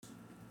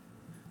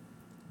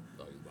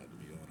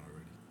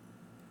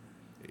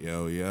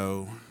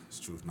Yo, it's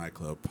Truth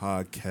Nightclub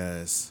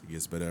Podcast. It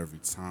gets better every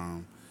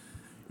time.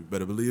 You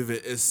better believe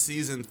it. It's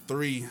season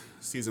 3,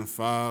 season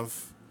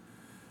 5.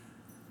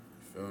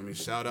 You feel me?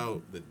 Shout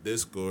out the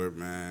Discord,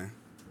 man.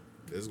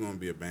 This is gonna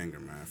be a banger,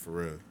 man, for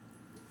real.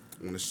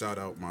 I want to shout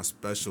out my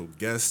special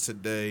guest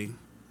today.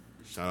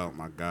 Shout out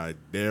my guy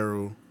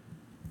Daryl.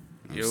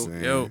 You know what I'm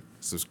saying? Yo.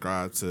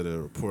 Subscribe to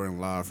the Reporting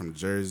Live from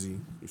Jersey.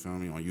 You feel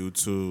me? On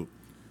YouTube.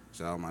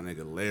 Shout out my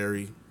nigga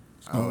Larry.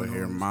 Out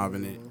here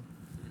mobbing it.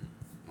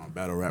 My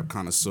battle rap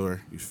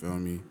connoisseur. You feel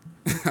me?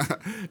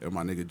 And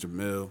my nigga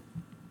Jamil.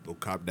 Go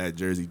cop that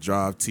Jersey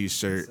Drive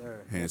t-shirt. Yes,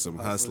 Handsome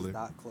Hustler.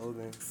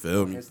 Clothing.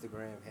 Feel me?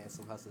 Instagram,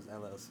 Handsome Hustlers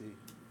LLC.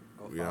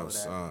 Go We follow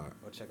outside.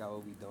 that. Go check out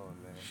what we doing,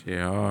 man. Shit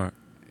hard.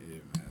 Yeah,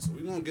 man. So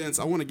we gonna get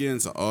into. I want to get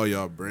into all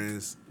y'all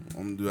brands.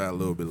 I'm gonna do that a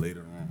little bit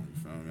later on.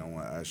 You feel me? I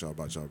want to ask y'all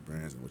about y'all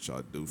brands and what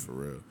y'all do for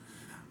real.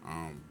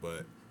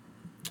 But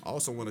I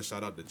also want to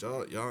shout out that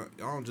y'all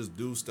don't just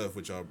do stuff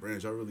with y'all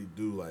brands. Y'all really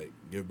do like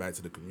give back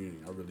to the community.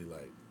 I really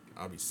like.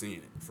 I'll be seeing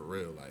it for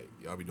real. Like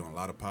y'all be doing a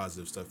lot of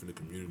positive stuff in the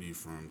community,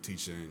 from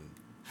teaching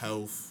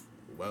health,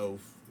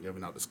 wealth,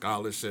 giving out the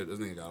scholarship. This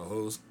nigga got a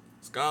whole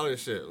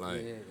scholarship.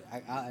 Like, yeah,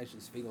 I'll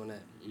actually speak on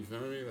that. you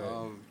feel me?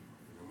 Like,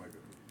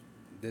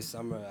 This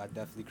summer, I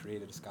definitely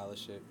created a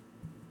scholarship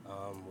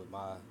with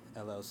my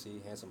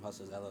LLC, Handsome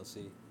Hustlers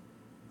LLC.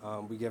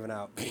 We giving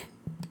out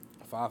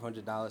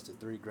 $500 to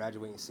 3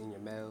 graduating senior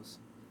males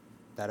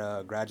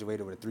that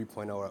graduated with a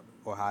 3.0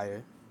 or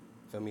higher.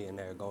 Feel me? And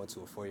they're going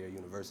to a 4-year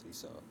university.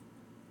 So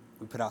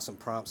we put out some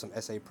prompts, some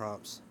essay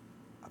prompts.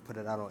 I put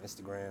it out on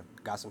Instagram,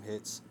 got some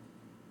hits.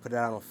 Put it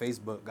out on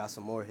Facebook, got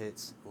some more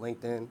hits.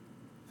 LinkedIn,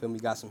 feel me,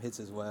 got some hits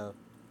as well.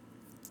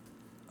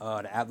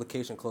 The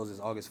application closes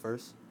August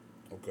 1st.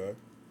 okay.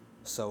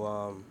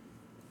 So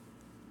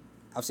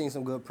I've seen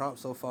some good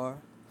prompts so far,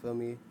 feel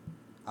me?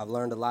 I've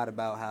learned a lot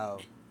about how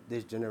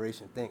this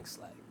generation thinks,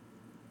 like,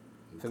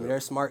 feel me, they're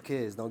smart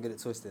kids, don't get it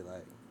twisted,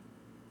 like.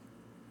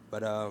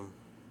 But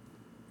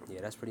yeah,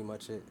 that's pretty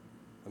much it.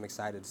 I'm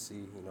excited to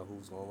see,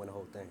 who's gonna win the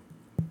whole thing.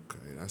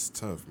 Okay, that's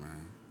tough,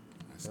 man.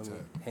 That's Feel tough.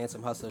 me?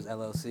 Handsome Hustlers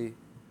LLC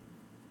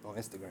on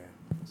Instagram.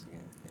 Once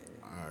again,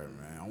 yeah. All right,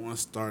 man. I want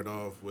to start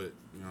off with,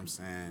 you know what I'm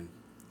saying,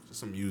 just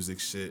some music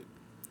shit.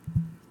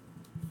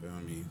 Feel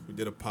me? We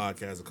did a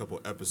podcast a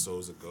couple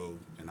episodes ago,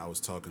 and I was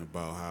talking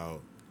about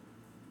how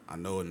I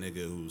know a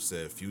nigga who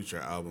said Future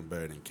album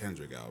better than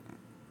Kendrick album.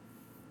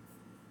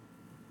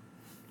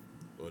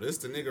 Well, this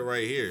the nigga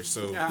right here,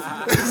 so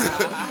I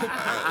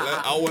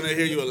want to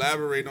hear you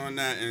elaborate on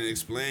that and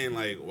explain,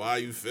 like, why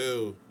you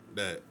feel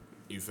that,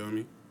 you feel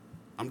me?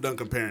 I'm done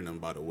comparing them,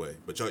 by the way,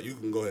 but y'all, you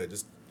can go ahead,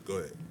 just go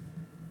ahead.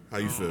 How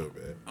you feel,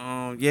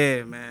 man?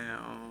 Yeah, man.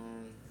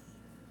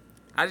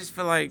 I just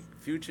feel like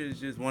Future is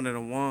just one of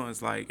the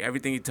ones. Like,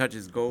 everything he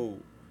touches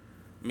gold.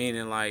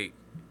 Meaning, like,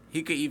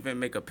 he could even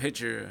make a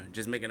picture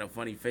just making a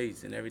funny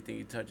face, and everything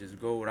he touches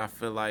gold. I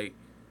feel like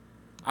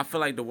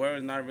the world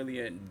is not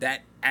really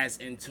that as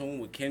in tune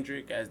with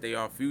Kendrick as they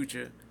are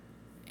Future.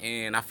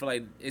 And I feel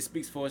like it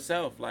speaks for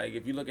itself. Like,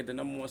 if you look at the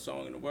number 1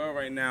 song in the world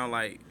right now,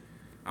 like,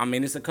 I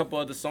mean, it's a couple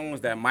other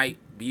songs that might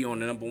be on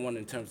the number 1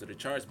 in terms of the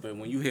charts, but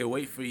when you hear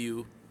Wait For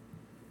You,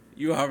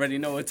 you already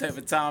know what type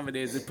of time it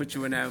is. It put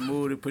you in that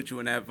mood. It put you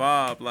in that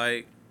vibe.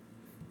 Like,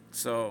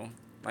 so,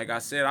 like I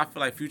said, I feel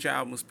like Future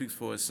album speaks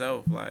for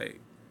itself. Like,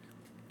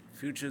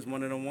 Future's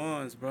one of the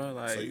ones, bro.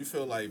 Like, so you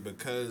feel like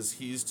because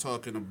he's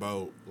talking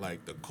about,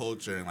 like, the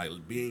culture and, like,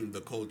 being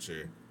the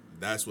culture,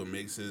 that's what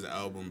makes his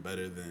album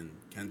better than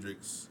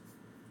Kendrick's?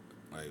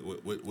 Like,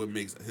 what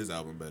makes his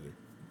album better?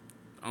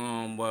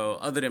 Well,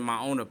 other than my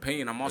own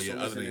opinion, I'm also other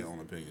than listening. your own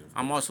opinion.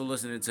 I'm also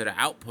listening to the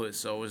output.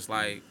 So it's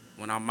like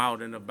when I'm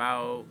out and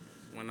about,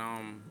 when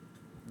I'm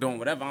doing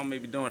whatever I may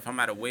be doing. If I'm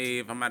at a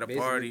wave, I'm at a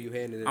Basically, party, you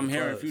hearing it in I'm the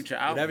hearing clubs. Future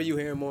album. Whatever you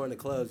hearing more in the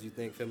clubs, you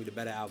think, feel me, the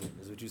better album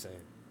is what you saying.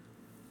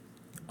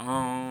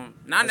 Not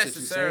That's what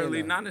necessarily, you're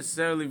saying, though. not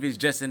necessarily if it's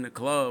just in the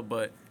club,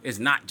 but it's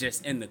not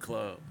just in the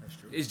club. That's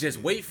true. It's just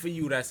Wait For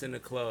You that's in the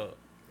club.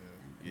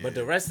 Yeah. But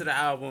the rest of the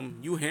album,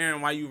 you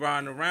hearing while you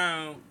riding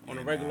around on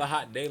a regular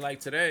hot day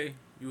like today.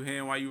 You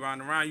hearing while you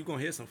riding around, you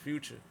gonna hear some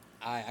Future.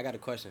 I got a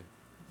question.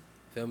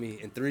 Feel me?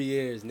 In 3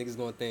 years, niggas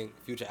gonna think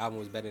Future album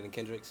was better than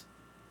Kendrick's.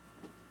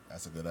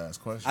 That's a good ass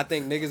question. I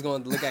think niggas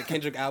gonna look at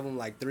Kendrick album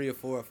like 3 or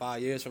 4 or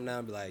 5 years from now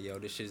and be like, yo,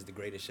 this shit is the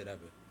greatest shit ever.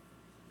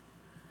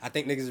 I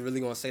think niggas is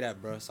really gonna say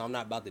that, bro. So I'm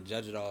not about to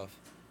judge it off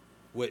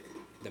what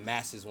the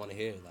masses want to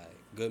hear. Like,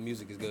 good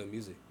music is good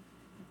music.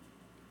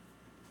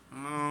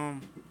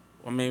 I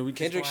mean, we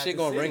Kendrick shit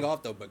gonna ring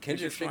off though, but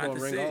Kendrick shit gonna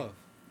ring off.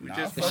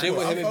 The shit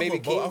with him and Baby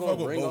King I gonna fuck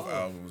with ring both off.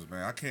 albums,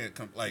 man. I can't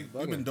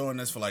we've been doing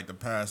this for like the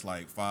past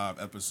like 5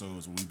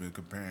 episodes. We've been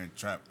comparing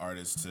trap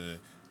artists to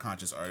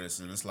conscious artists,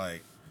 and it's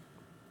like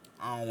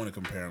I don't want to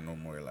compare them no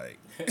more. Like,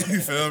 you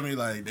feel me?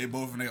 Like, they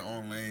both in their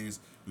own lanes.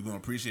 We're gonna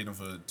appreciate them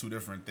for 2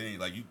 different things.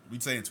 Like, we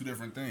saying 2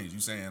 different things.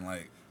 You saying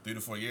like 3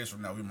 to 4 years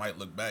from now, we might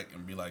look back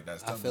and be like,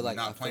 "That's tough." We're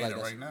not playing it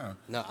right now.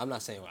 No, I'm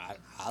not saying.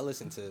 I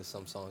listen to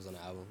some songs on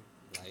the album.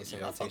 Like, it's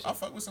Yeah, I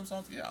fuck with some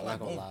songs. Yeah, I I'm like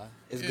not gonna both. lie.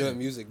 It's Yeah. good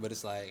music, but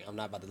it's like I'm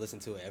not about to listen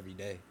to it every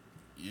day.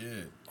 Yeah.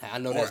 I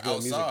know Or that's good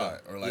music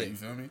outside, though. or like, Yeah. you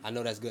feel me? I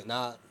know that's good.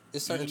 Nah,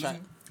 it's certain You know what I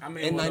track. mean? I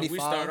mean, In well, if '95, we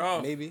start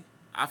off, maybe.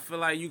 I feel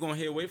like you gonna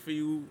hear "Wait for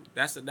You."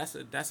 That's a black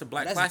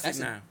That's- classic that's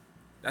a- now.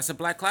 That's a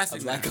black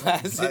classic A black now.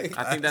 classic.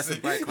 I think that's a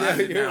black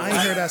classic you're now. I ain't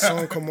heard that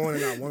song come on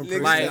and not one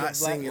person Like, not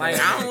singing. like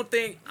all I night.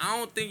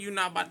 don't think you're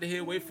not about to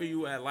hear "Wait for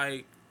You"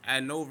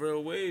 at no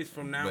real ways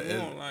from now But it-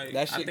 on. Like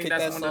That I shit think kick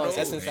that's that one song of those.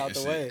 essence out the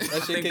Shit. way. That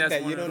shit think kick that's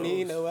that one you of don't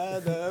need those. no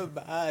other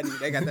body.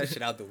 They got that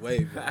shit out the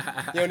way, bro.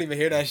 You don't even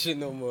hear that shit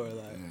no more.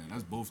 Like Yeah,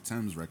 that's both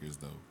Tim's records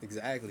though.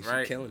 exactly, she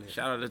Right. killing it.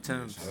 Shout out to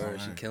Tim. shout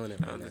Word, she killing it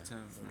Shout right out now. to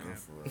Tim. Yeah, Man.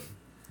 for real.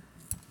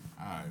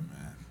 All right,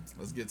 man.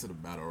 Let's get to the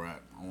battle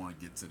rap. I want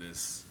to get to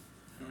this.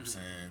 You know what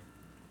I'm saying?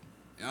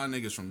 Y'all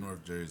niggas from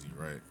North Jersey,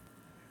 right?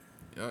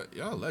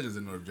 Y'all legends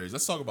in North Jersey.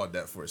 Let's talk about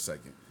that for a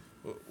second.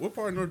 What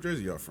part of North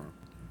Jersey y'all from?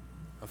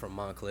 I'm from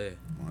Montclair.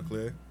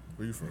 Montclair?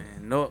 Where you from?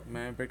 Man, Nook,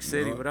 man, Brick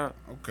City. North? What up?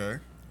 Okay.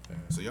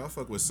 So y'all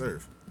fuck with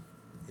Surf.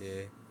 Yeah.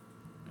 Y'all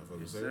fuck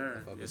with Yes, Surf?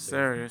 sir. fuck with Yes, Surf.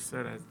 sir. Yes,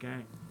 sir. That's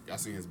gang. Y'all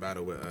seen his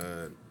battle with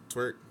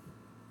Twerk?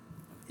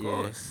 Yeah,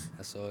 course.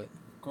 I saw it.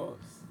 Of course.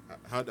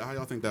 How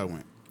y'all think that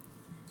went?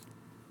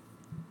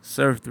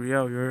 Surf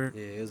 3L, you heard?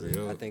 Yeah, it was.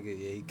 Yo. I think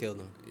he killed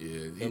him.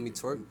 Yeah, Feel me,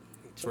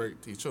 twerk.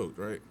 He choked,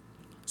 right?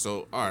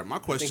 So, all right, my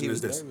he question is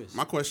was this. nervous.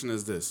 My question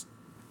is this.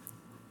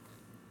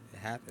 It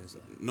happens.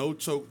 Like, No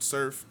choke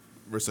Surf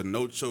versus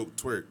no choke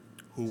Twerk.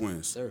 Who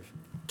wins? surf,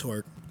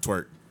 Twerk.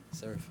 Twerk.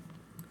 surf,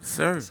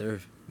 Surf.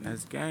 surf.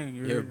 That's gang.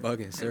 You You're heard?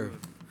 bugging, surf.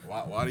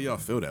 Why do y'all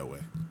feel that way?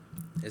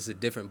 It's a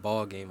different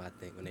ball game, I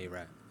think, when they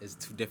rap. It's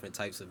two different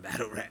types of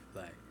battle rap.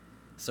 Like,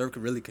 surf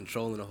could really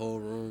controlling the whole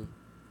room.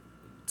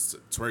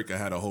 Twerk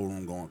had a whole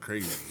room going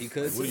crazy. He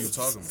could. What are too. you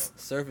talking about?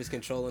 Surf is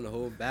controlling the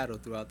whole battle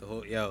throughout the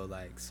whole. Yo,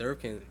 like Surf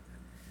can.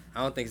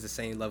 I don't think it's the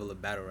same level of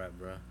battle rap,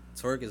 bro.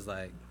 Twerk is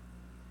like.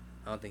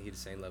 I don't think he's the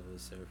same level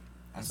as Surf.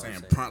 I'm That's saying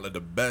what promptly the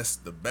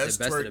best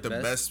best of Twerk, the the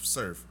best? best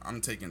Surf. I'm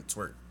taking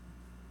Twerk.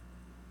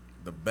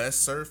 The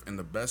best Surf and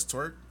the best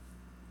Twerk.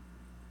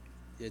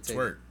 You're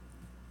taking- Twerk.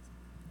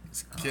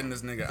 It's getting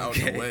this nigga out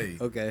the way.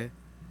 Okay.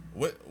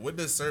 What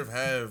does Surf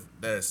have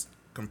that's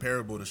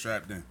comparable to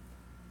Strapped In?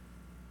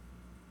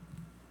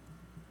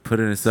 Put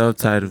it in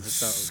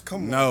subtitles.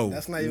 Come on. No,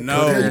 That's not even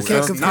no, You can't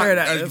that's compare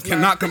not- that. You That's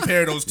cannot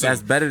compare those two.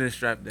 That's better than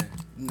Strapped In.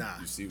 Nah.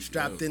 You see-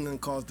 Strapped in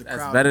and caused the That's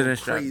crowd better to go than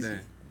Strapped crazy. In.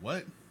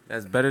 What?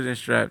 That's better than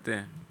Strapped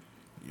In.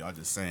 Y'all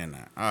just saying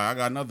that. All right, I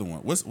got another one.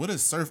 What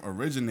is Surf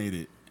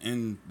originated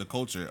in the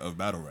culture of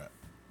battle rap?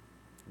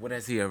 What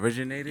has he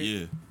originated?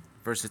 Yeah.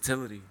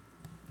 Versatility.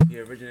 He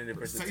originated Say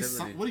versatility.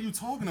 some, what are you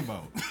talking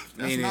about? That's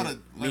Meaning, not a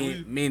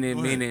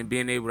meaning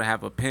being able to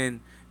have a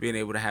pen, being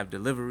able to have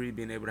delivery,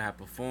 being able to have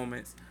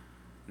performance.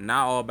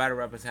 Not all battle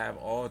rappers have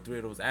all three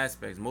of those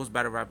aspects. Most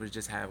battle rappers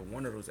just have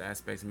one of those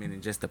aspects,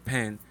 meaning just the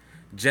pen,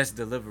 just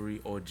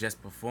delivery, or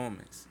just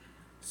performance.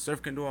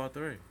 Surf can do all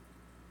three.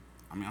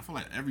 I mean, I feel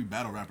like every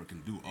battle rapper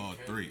can do all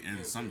three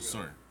in some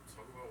sort.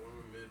 Talk about one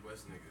of the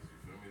Midwest niggas,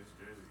 you feel me? It's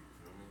Jersey,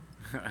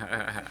 you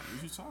feel me?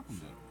 What you talking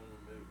about?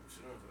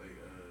 Shit on, like,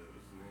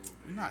 what's his name?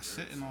 We're not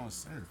shitting on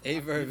Surf.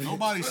 Averb.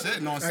 Nobody's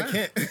shitting on I Surf.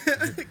 can't.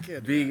 I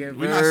can't. Vegan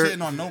We're not Verb.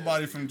 shitting on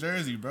nobody from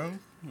Jersey, bro.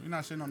 We're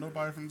not shitting on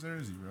nobody from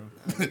Jersey, bro.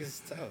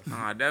 It's tough.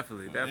 Nah,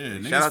 definitely.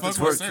 Yeah, Shout out niggas to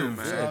fuck with Twerk too, Surf.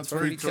 man. Shout out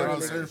Twerk be Twerk, shout out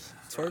killing Surf.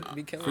 niggas. Twerk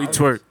be killing. Free niggas.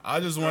 Twerk. I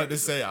just wanted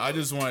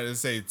to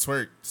say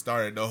Twerk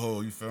started the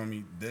whole, you feel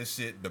me, this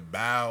shit, the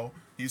bow.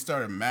 He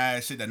started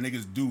mad shit that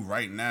niggas do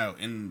right now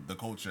in the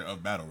culture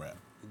of battle rap.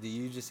 Did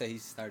you just say he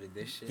started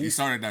this shit? He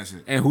started that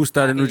shit. And who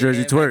started New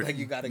Jersey Twerk? Like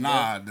you gotta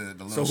Nah, go.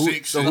 the So little who?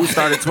 shake So shit. who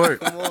started Twerk?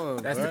 Come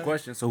on, That's bruh. the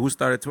question. So who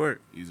started Twerk?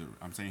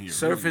 I'm saying here.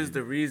 Surf is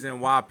the reason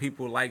why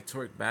people like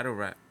Twerk battle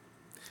rap.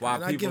 Why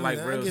And I people give you like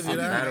that. real I give you fucking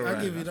that. battle I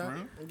rap. give you that. That's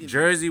real. I give you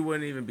Jersey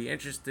wouldn't even be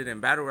interested in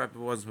battle rap if it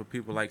wasn't for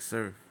people like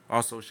Surf.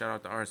 Also, shout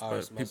out to Ars,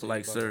 Ars, but people Muscle,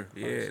 like Butter, Surf.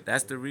 Yeah, Ars,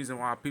 that's yeah. the reason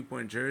why people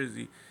in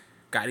Jersey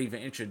got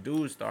even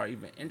introduced or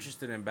even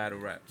interested in battle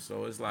rap.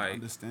 So it's I like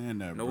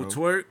understand that, no bro.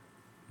 Twerk,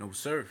 no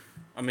Surf.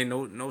 I mean,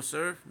 no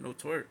Surf, no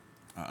Twerk.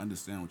 I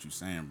understand what you're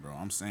saying, bro.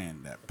 I'm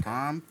saying that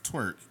prime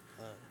Twerk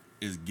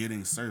is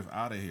getting Surf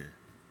out of here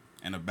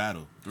in a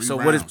battle. 3 So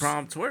rounds. what is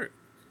prom Twerk?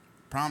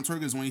 Prime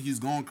Twerk is when he's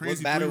going crazy.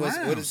 What battle 3 was?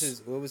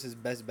 rounds. What was his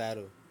best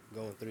battle?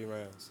 Going 3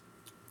 rounds.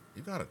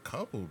 You got a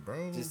couple,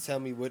 bro. Just tell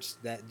me which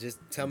that. Just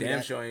tell me Damn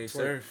that. sure ain't twerk.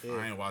 Surf. Yeah.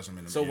 I ain't watching him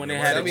in the So beginning. when they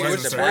It had wasn't Tell me it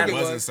which was Surf. twerk It it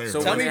wasn't was. Surf.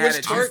 So Tell when me they which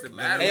had a chance to twerk.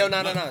 battle- Hey, yo,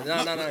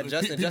 no,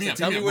 Justin.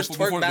 Tell me which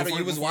twerk battle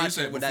you was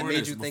watching with that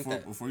made you think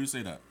that. Before you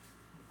say that,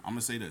 I'm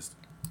gonna say this: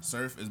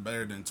 Surf is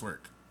better than Twerk.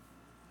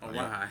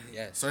 Why?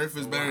 Yes. Surf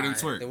is better than Why?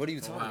 Twerk. Then what are you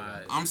talking Why?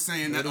 about? I'm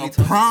saying that What are we a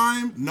talking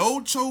prime,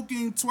 no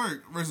choking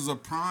Twerk versus a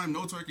prime,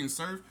 no twerking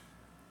Surf.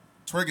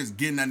 Twerk is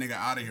getting that nigga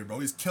out of here, bro.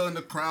 He's killing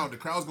the crowd. The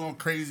crowd's going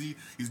crazy.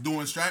 He's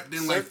doing Strapped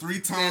In like 3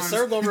 Man, times.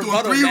 Surf gonna He's doing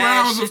rebuttal 3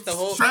 mad rounds shit of the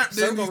whole. Strapped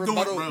Surf In. He's gonna doing,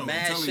 rebuttal bro. I'm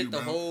mad telling shit you, the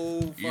bro.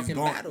 whole He's fucking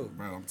going, battle.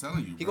 bro. I'm telling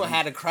you, He bro. gonna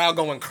have the crowd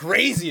going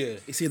crazier.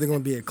 It's either gonna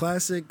be a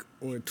classic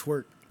or a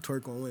twerk.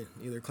 Twerk gonna win.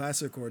 Either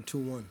classic or a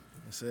 2-1.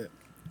 That's it.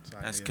 So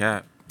I That's get it.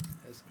 cap.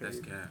 That's That's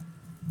crazy. cap.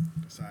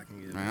 So I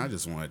can get Man, I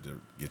just wanted to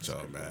get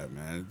y'all mad,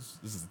 man.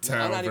 This is No,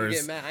 town I'm not even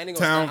versus getting mad. I ain't gonna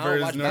town I don't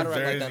versus watch North battle rap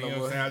like Jersey. that You no know what I'm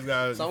more. saying? I just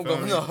gotta- So I'm you feel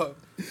going me?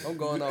 off. I'm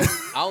going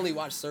off. I only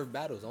watch surf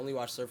battles. I only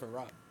watch surf and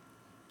rock.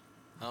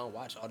 I don't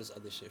watch all this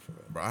other shit for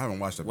real. Bro, I haven't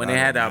watched the When they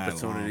had the battle in mad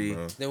opportunity. long,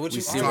 bro. Then what We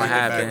you see I'm what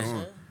trying to get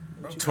happened.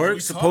 back, son.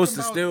 Twerk's supposed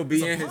to still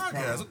be in his podcast.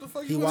 prime. What the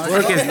fuck He you watched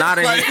watching? Twerk is not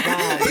in his Like,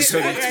 prime because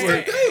of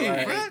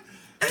Twerk.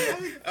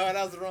 Oh,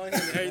 that was the wrong hand.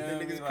 Everything Yeah,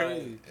 niggas like-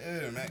 crazy.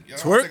 Yeah, man. Yo,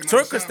 Twerk taking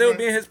another could shot, still bro.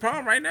 be in his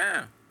prime right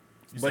now.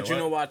 But said you what?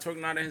 know why Twerk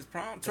not in his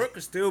prime? Twerk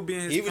could still be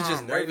in his He was prime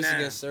just nervous right now.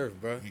 against surf,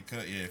 bro. He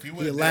could, yeah. If he He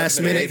would last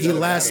minute. He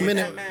last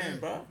minute. Man,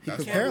 bro. He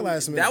That's prepared why-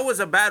 last minute. That was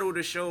a battle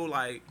to show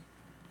like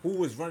who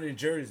was running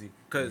Jersey,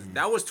 because Mm-hmm.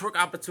 that was Twerk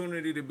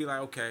opportunity to be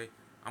like, okay,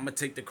 I'm gonna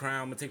take the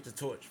crown, I'm gonna take the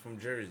torch from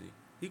Jersey.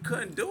 He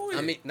couldn't do it.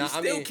 He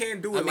still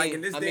can't do it like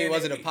in this day and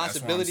was it a age.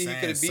 possibility he saying,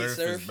 could have beat Surf is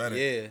Surf? better.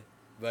 Yeah,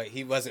 but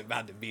he wasn't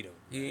about to beat him.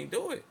 He ain't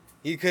do it.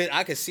 He could.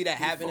 I could see that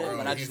happening, Bro,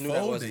 but I he just knew that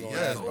folded, wasn't going to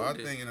yes, happen. but I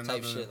Folded. think in Type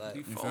another, shit, like-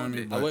 you feel folded.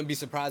 me? I But wouldn't be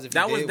surprised if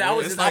That he was did. that was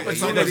win. his it's like a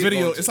opportunity.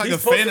 video. It's like He's a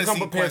supposed to fantasy come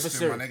prepared for question,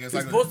 Surf. my nigga. It's He's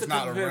like supposed to it's not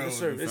come a prepared real, for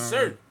Surf. you It's feel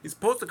Surf. me? He's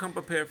supposed to come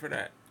prepared for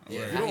that. Yeah,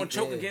 You how don't he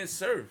choke did. against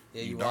Surf.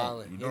 Yeah, You you don't.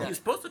 wildin'. You You're don't. You're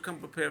supposed to come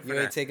prepared for You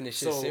that. ain't taking this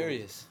shit So,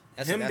 serious. Him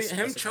that's him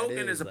what that choking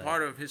is a like.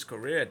 part of his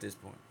career at this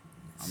point.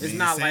 I mean, It's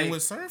not same like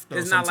with Surf, though,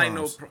 it's not like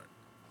sometimes.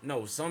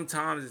 no.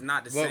 Sometimes it's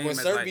not the But same. when as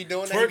Surf like, be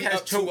doing that, Twerk he be has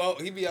up choked.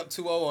 2-0. He be up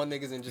 2-0 on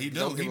niggas and just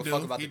don't give a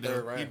fuck about the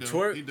third round.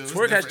 Twerk It's has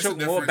different- choked it's more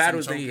different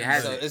battles from than he choking,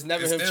 hasn't. bro. So it's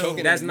never It's him still- choking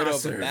in That's the middle not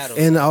of a Surf. battle.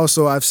 And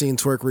also, I've seen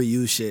Twerk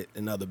reuse shit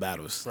in other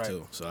battles Right.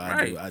 too. So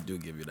Right. I do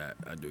give you that.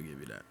 I do give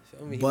you that.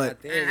 Show me he But-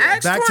 not there And yet.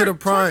 ask Back to the Twerk.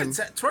 prime.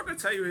 Twerk will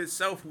tell you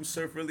himself who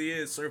Surf really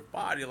is. Surf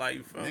body, like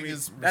you feel me.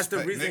 Niggas That's the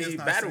respect- reason niggas he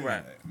not battle saying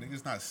rap. that.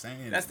 Niggas not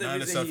saying That's the none of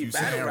the reason stuff he you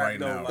battle saying rap right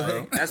though. now, Like,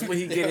 bro. that's where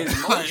he get his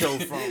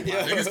mojo from. Like,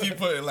 Niggas keep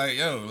putting like,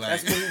 yo,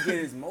 that's like, where he get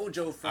his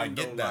mojo from. I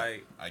get though. that.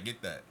 Like, I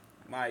get that.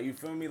 like you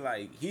feel me?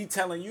 Like he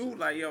telling you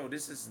like, yo,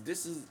 this is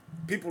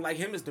people like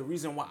him is the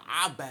reason why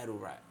I battle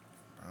rap.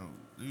 Bro,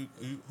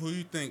 who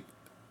you think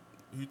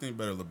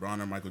better,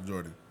 LeBron or Michael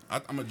Jordan?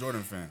 I'm a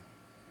Jordan fan.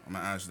 I'm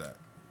gonna ask that.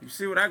 You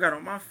see what I got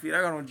on my feet?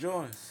 I got on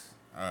Jordans.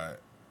 All right.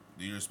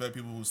 Do you respect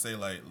people who say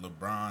like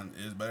LeBron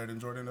is better than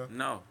Jordan though?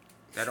 No,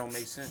 that don't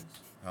make sense.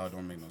 How it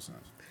don't make no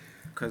sense.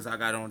 Cause I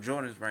got on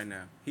Jordans right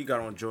now. He got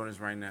on Jordans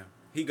right now.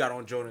 He got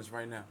on Jordans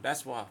right now.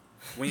 That's why.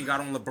 When he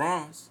got on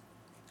LeBrons,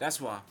 that's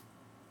why.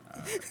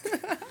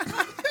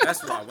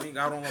 That's why. When he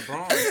got on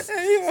LeBrons.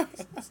 All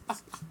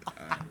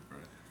right,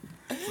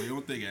 bro. So you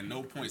don't think at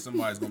no point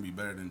somebody's gonna be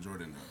better than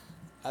Jordan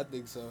though? I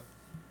think so.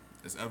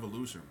 It's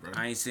evolution, bro.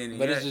 I ain't seen it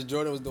But yet. it's just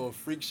Jordan was doing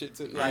freak shit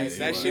to ain't like seen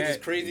that it shit was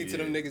yet. crazy to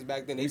them Yeah. niggas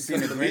back then. They We seen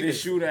the couldn't believe greatest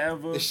it. shooter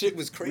ever. The shit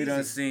was We crazy.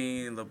 done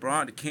seen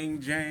LeBron, the King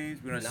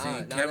James. We done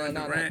seen Kevin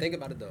Durant. Think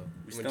about it though. We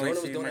When still Jordan ain't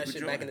was seen doing that Michael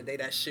shit back in Jordan. the day,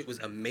 that shit was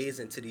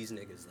amazing to these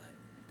niggas. Like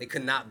they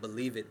could not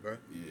believe it, bro.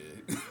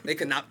 Yeah. They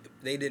could not.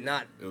 They did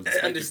not It was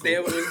a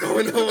understand what spectacle.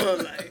 was going on.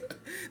 Like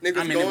niggas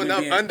I mean, going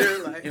up under.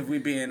 Like if we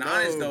being No,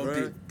 honest though, bruh.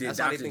 did That's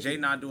how they Dr. think J he-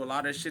 not do a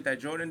lot of shit that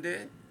Jordan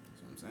did?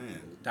 That's what I'm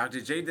saying.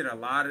 Dr. J did a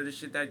lot of the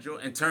shit that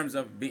Jordan, in terms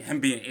of him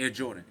being Air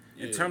Jordan.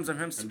 In Yeah. terms of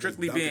him just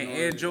strictly dunking being on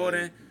Air it,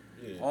 Jordan,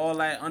 like, yeah. all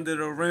that under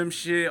the rim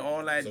shit,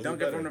 all that So who dunking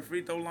better? from the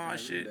free throw line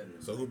shit.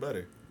 So who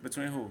better?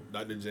 Between who?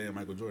 Dr. J and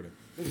Michael Jordan.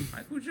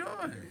 Michael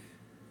Jordan.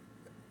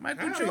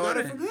 Michael How he got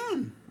it Jordan. from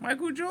him?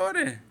 Michael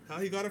Jordan. How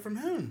he got it from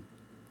him?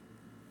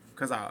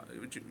 Cause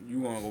you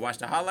wanna go watch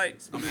the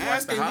highlights? We I'm can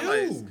watch the asking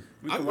highlights. you.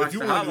 We can If watch you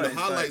the want to do highlights.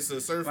 the highlights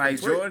of Surf like and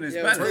Twerk, Jordan is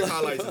Yeah, better. Twerk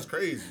highlights is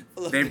crazy.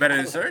 They better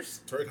than Surf's?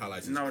 Twerk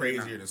highlights is No, they're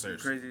crazier not. than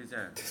Surf's. Crazy as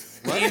that.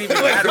 He ain't even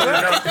battled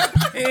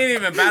enough. He ain't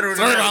even battled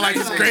Twerk enough. highlights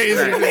is nice crazier niggas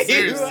than for that.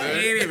 Surf's.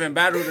 He ain't even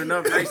battled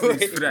enough nice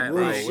niggas for that.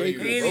 Room Like, he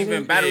shakers. ain't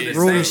even battled the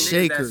Room same niggas that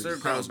shakers.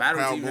 Surf Crowd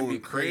battles even going be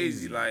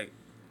crazy. crazy. Like,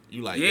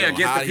 You like, yeah, yo,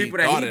 against how the people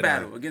thought that of he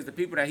battled. Against the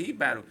people that he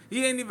battled.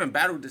 He ain't even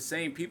battled the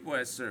same people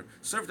as Surf.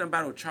 Surf done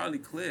battled Charlie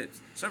Clips.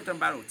 Surf done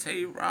battled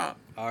Tay Rock.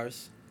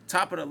 ours.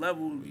 Top of the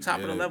level did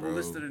it, bro.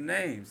 list of the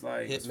names.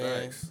 Like,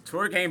 Hitman. Facts.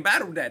 Twerk ain't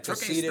battled that. Twerk ain't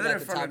Proceeded stood at in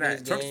the front top of of that.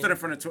 his Twerk game. stood in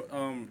front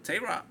of Tay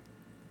Rock.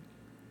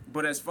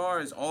 But as far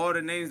as all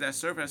the names that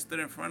Surf has stood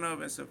in front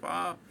of and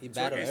survived, He Twerk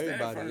battled ain't stand in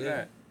everybody, front of yeah.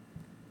 that.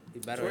 He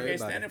battled Twerk ain't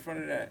stand everybody. in front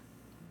of that.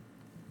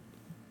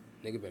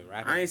 Nigga been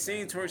rapping. I ain't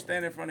seen Twerk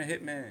stand in front of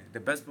Hitman, the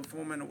best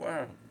performer in the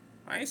world.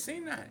 I ain't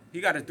seen that. He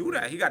got to do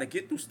that. He got to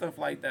get through stuff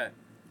like that.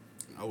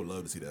 I would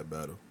love to see that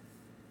battle.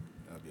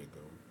 That'd be a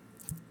good one.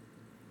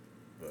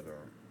 But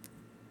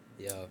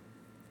Yo,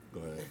 go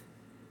ahead.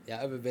 y'all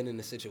ever been in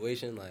a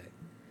situation like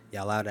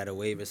y'all out at a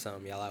wave or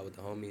something, y'all out with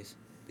the homies,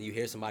 then you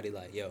hear somebody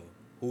like, yo,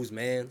 who's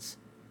mans?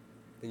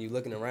 Then you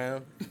looking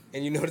around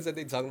and you notice that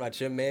they talking about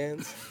your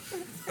mans.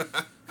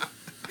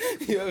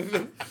 you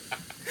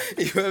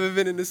ever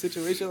been in a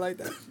situation like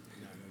that?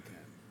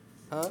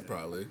 Huh?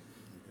 Probably.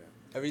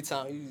 Every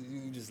time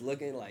you just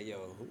looking like,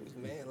 yo, who's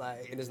man?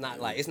 Like, and it's not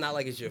like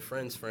it's your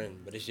friend's friend,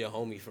 but it's your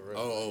homie for real.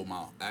 Oh,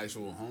 my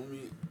actual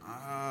homie.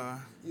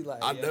 You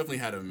like, I yo, definitely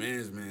had a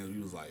man's man.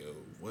 He was like, yo,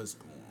 what's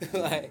going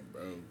on, Like-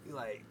 bro? You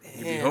like,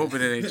 You damn. be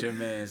hoping it ain't your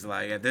man's.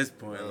 Like, at this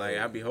point, like,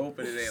 I be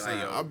hoping it ain't like, Son,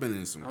 yo, I've been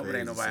in some I hope crazy it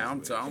ain't nobody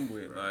I'm situations,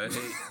 with. bro.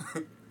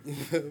 Like, You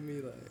feel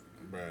me? Like,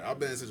 bro. I've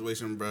been in a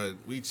situation, bro.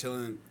 We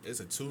chilling. It's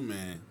a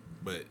 2-man,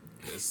 but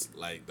it's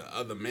like the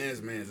other man's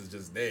is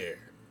just there.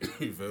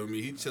 You feel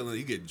me? He chilling.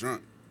 He get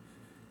drunk.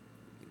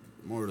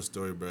 More of the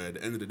story, bro. At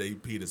the end of the day, he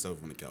peed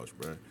himself on the couch,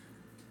 bro.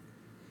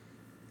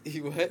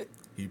 He what?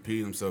 He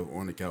peed himself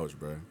on the couch,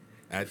 bro.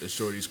 At the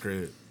shorty's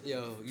crib.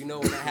 Yo, you know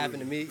when that happened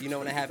to me? You know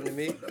when that happened to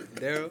me?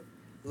 Daryl?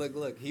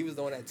 Look, he was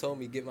the one that told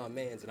me get my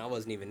mans, and I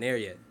wasn't even there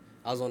yet.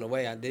 I was on the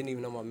way. I didn't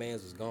even know my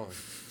mans was gone.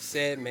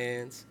 Said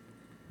mans.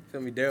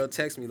 Feel me? Daryl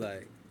texted me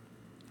like,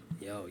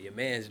 yo, your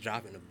man's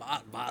dropping a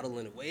bottle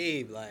in a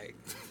wave. Like,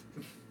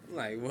 I'm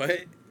like,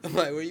 what? I'm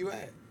like, where you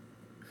at?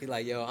 He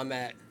like, yo, I'm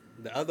at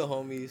the other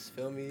homies,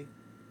 feel me,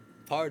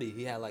 party.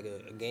 He had like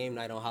a game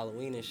night on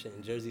Halloween and shit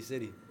in Jersey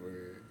City.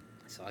 Word.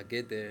 So I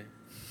get there.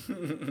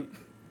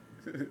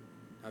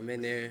 I'm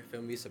in there,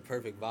 feel me, it's a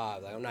perfect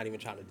vibe. Like, I'm not even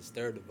trying to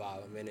disturb the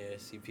vibe. I'm in there,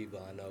 see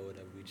people I know,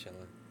 whatever, we chilling.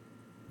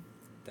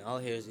 Then all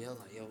I hear is yell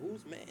like, yo,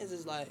 whose mans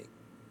is like,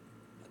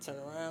 I turn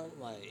around,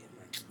 I'm like,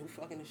 who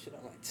fucking this shit?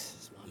 I'm like,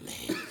 it's my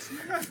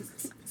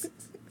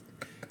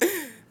man.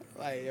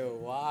 Like, yo,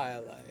 why?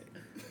 Like,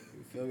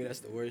 you feel me?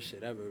 That's the worst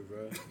shit ever,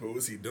 bro. What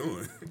was he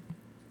doing?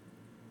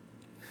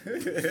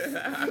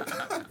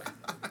 Niggas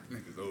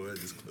over there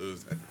just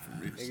closed that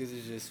information. Niggas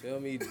is just, feel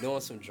me,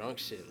 doing some drunk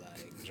shit,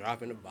 like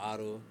dropping a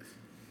bottle.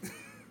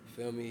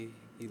 Feel me?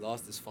 He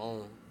lost his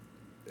phone.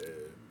 Yeah.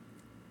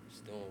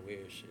 Just doing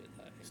weird shit.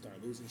 Like,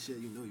 Start losing shit,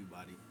 you know you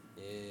body.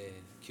 yeah,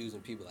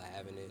 accusing people of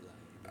having it.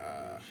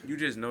 Like, You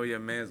just know your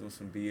man's on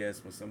some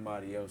BS when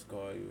somebody else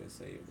call you and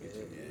say, yo, get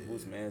your man.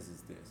 Whose man's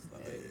is this?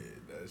 Like,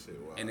 Yeah, that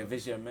shit wild. and if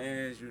it's your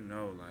man's, you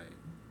know,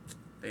 like,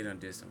 they done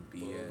did some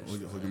BS.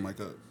 Hold your mic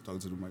up. Talk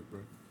to the mic, bro.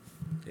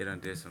 They done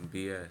did some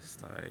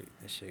BS. Like,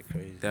 that shit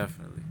crazy.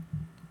 definitely.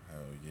 Hell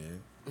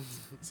yeah.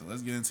 So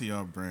let's get into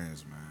y'all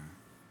brands, man.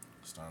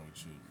 Start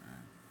with you, man.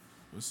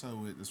 What's up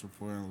with this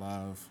reporting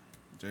live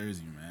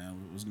Jersey,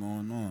 man? What's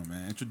going on,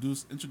 man?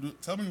 Introduce.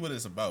 Tell me what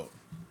it's about.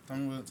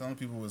 Tell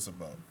people what it's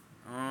about.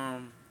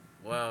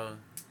 Well,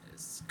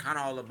 it's kind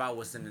of all about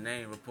what's in the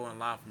name. Reporting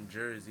live from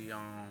Jersey.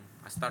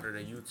 I started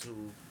a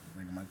YouTube.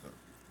 Bring the mic up.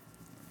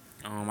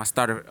 I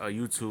started a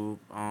YouTube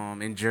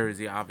in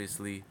Jersey,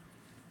 obviously,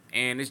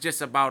 and it's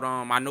just about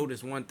I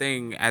noticed one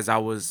thing as I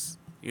was,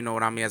 you know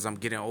what I mean, as I'm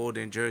getting older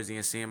in Jersey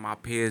and seeing my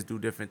peers do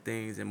different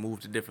things and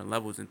move to different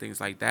levels and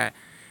things like that,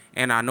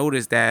 and I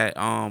noticed that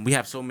we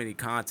have so many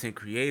content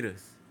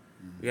creators,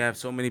 we have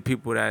so many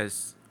people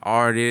that's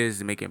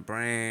artists making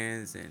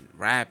brands and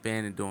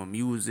rapping and doing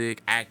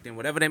music, acting,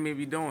 whatever they may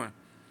be doing.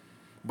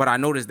 But I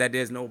noticed that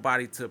there's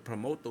nobody to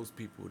promote those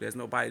people. There's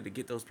nobody to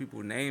get those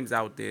people's names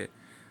out there.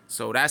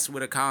 So that's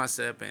where the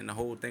concept and the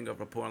whole thing of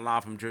reporting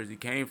live from Jersey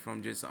came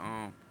from. Just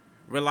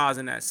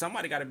realizing that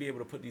somebody got to be able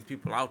to put these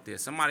people out there.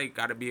 Somebody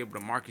got to be able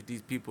to market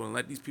these people and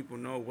let these people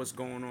know what's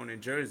going on in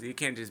Jersey. It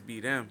can't just be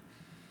them.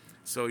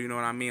 So, you know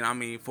what I mean? I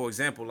mean, for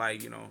example,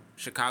 like, you know,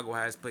 Chicago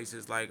has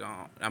places like,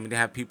 they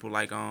have people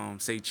like,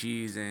 Say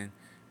Cheese and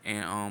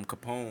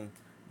Capone.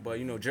 But,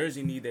 you know,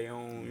 Jersey need their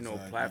own, you know,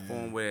 Exactly,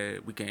 platform yeah.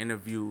 where we can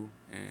interview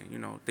and, you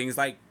know, things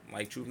like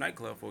Truth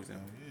Nightclub, for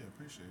example. Yeah,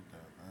 appreciate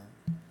that,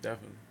 man.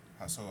 Definitely.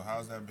 So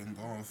how's that been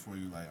going for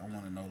you? Like, I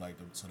want to know, like,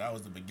 so that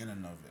was the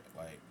beginning of it.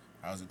 Like,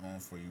 how's it going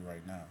for you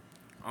right now?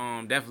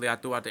 Definitely, I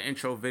threw out the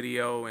intro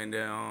video, and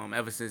then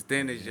ever since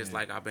then, it's just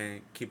like I've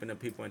been keeping the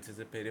people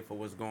anticipated for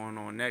what's going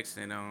on next,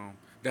 and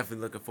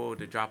definitely looking forward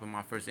to dropping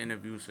my first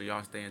interview. So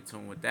y'all stay in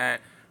tune with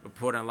that.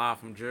 Reporting live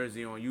from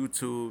Jersey on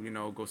YouTube. You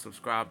know, go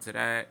subscribe to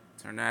that,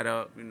 turn that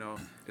up. You know,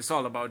 it's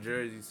all about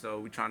Jersey, so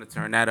we trying to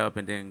turn that up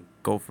and then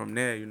go from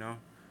there. You know,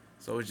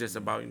 so it's just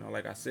about, you know,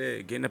 like I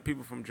said, getting the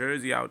people from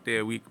Jersey out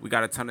there. We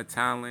got a ton of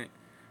talent,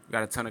 we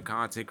got a ton of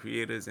content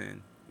creators,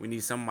 and we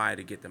need somebody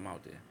to get them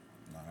out there.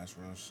 Nah, that's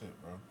real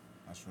shit, bro.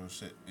 That's real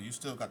shit. And you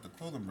still got the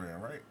clothing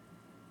brand, right?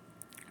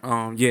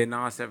 Yeah,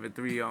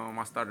 973.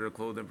 I started a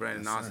clothing brand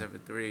in Yes, sir.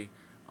 973.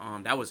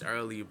 That was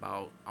early,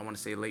 about I want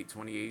to say late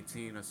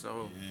 2018 or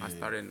so. Yeah. I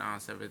started in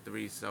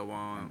 973. So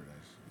Remember that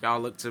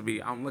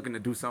shit. y'all I'm looking to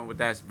do something with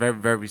that very,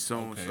 very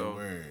soon. Okay, so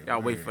word,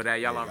 y'all wait word. for that.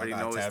 Y'all Yeah, already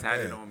gotta know it's tap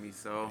tatted in. on me.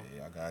 So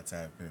Yeah, I gotta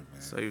tap in,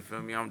 man. so you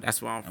feel me?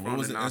 That's where I'm And from. what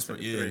was in the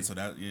 973. yeah, so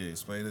that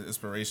explain the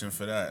inspiration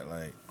for that,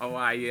 like.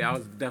 Oh, yeah, I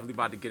was definitely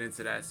about to get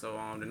into that. So,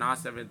 the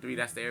 973,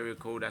 that's the area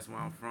code. That's where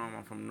I'm from.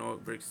 I'm from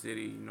North Brick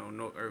City, you know,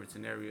 North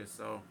Irvington area.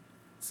 So,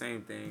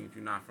 same thing. If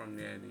you're not from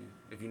there, then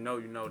if you know,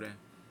 you know then.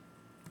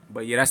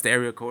 But yeah, that's the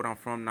area code I'm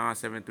from,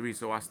 973.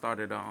 So I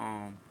started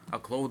a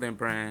clothing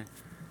brand,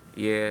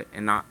 yeah,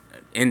 and not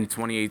in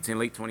 2018,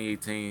 late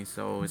 2018.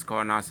 So it's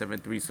called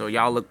 973. So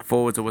y'all look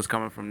forward to what's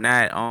coming from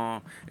that.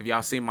 If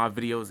y'all seen my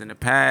videos in the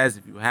past,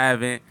 if you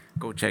haven't,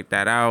 go check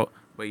that out.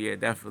 But yeah,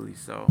 definitely.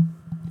 So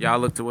y'all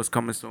look to what's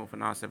coming soon for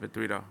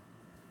 973 though. Alright,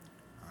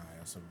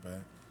 that's a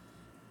bet.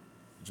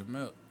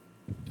 Jamel,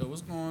 yo,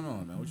 what's going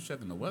on, man? What you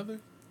checking the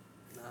weather?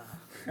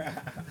 Nah.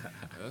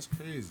 That's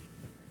crazy.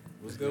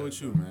 What's good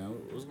with you, man?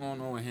 What's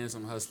going on with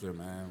Handsome Hustler,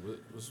 man?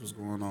 What's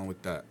going on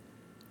with that?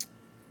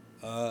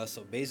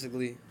 So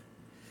basically,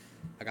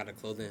 I got a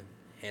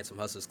Handsome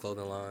Hustlers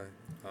clothing line.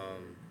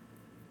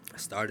 I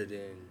started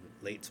in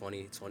late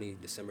 2020,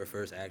 December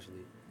 1st,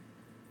 actually.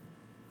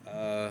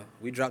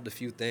 We dropped a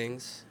few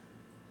things.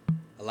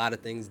 A lot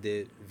of things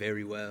did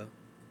very well.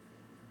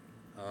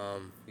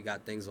 We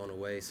got things on the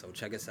way, so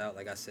check us out.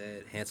 Like I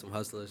said, Handsome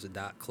Hustlers,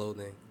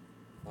 .clothing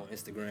on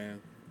Instagram.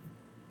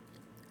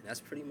 And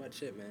that's pretty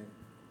much it, man.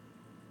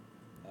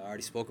 I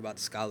already spoke about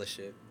the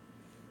scholarship.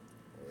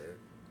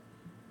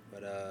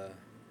 But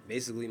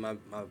basically, my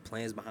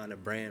plans behind the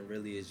brand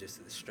really is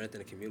just to strengthen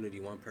the community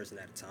one person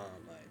at a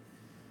time. Like,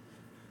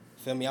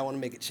 feel me? I want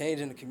to make a change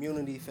in the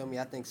community. Feel me?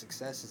 I think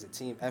success is a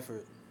team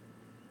effort.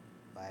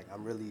 Like,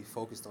 I'm really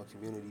focused on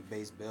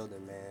community-based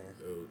building, man.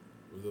 Yo,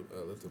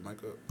 lift the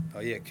mic up. Oh,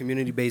 yeah,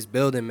 community-based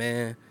building,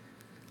 man.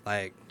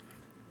 Like,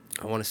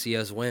 I want to see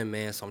us win,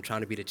 man, so I'm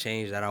trying to be the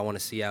change that I want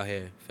to see out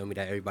here. Feel me?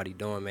 That everybody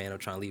doing, man. I'm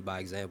trying to lead by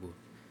example.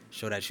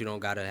 Show that you don't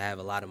got to have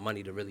a lot of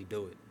money to really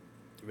do it.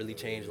 To really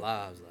change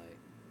lives, like,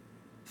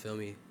 feel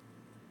me?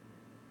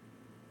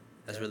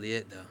 That's really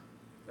it,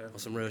 though. On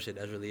some real shit,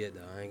 that's really it,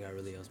 though. I ain't got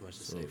really else much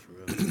to say, for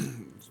real.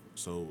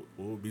 So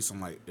what would be some,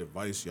 like,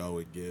 advice y'all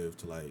would give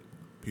to, like,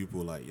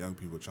 people, like, young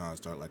people trying to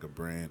start, like, a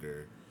brand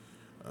or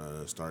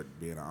start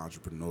being an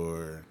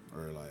entrepreneur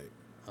or, like,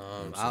 you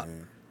know what I'm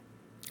saying?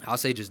 I'll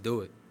say just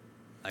do it.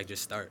 Like,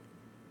 just start.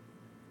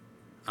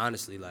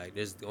 Honestly, like,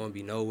 there's going to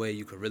be no way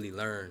you could really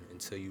learn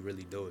until you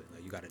really do it.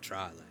 Like, you got to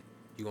try. Like,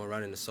 you're going to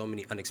run into so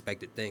many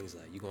unexpected things.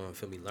 Like, you're going to,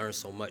 feel me, learn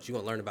so much. You're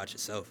going to learn about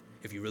yourself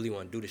if you really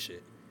want to do the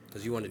shit.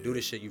 Because you want to do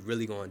the shit, you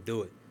really going to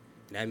do it.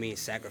 And that means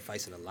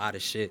sacrificing a lot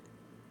of shit.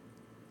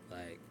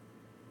 Like,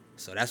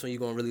 so that's when you're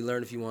going to really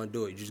learn if you want to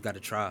do it. You just got to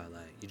try.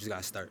 Like, you just got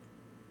to start.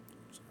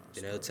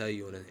 Then they'll tell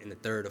you in the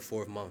third or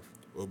fourth month.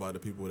 What about the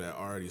people that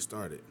already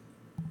started?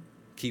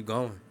 Keep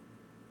going.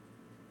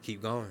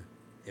 Keep going.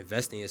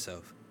 Invest in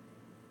yourself.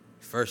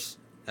 First,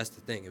 that's the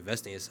thing.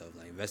 Invest in yourself.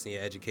 Like, invest in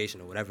your education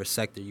or whatever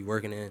sector you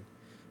working in.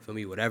 Feel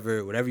me?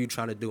 Whatever you're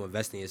trying to do,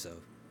 invest in yourself.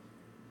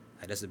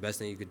 Like, that's the best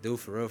thing you could do,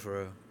 for real, for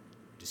real.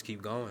 Just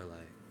keep going.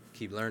 Like,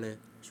 keep learning.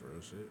 That's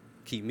real shit.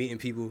 Keep meeting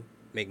people.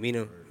 Make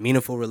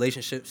meaningful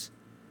relationships.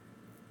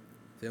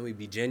 Feel me?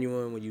 Be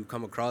genuine when you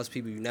come across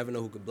people. You never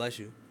know who could bless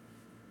you.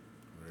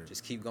 Right.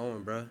 Just keep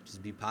going, bro.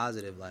 Just be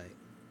positive. Like,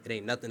 it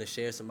ain't nothing to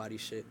share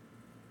somebody's shit.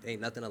 It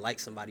ain't nothing to like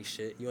somebody's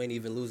shit. You ain't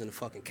even losing a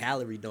fucking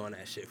calorie doing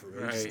that shit, for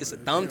real. Right. It's a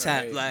thumb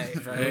tap.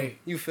 Like, right.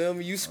 You feel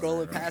me? You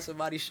scrolling past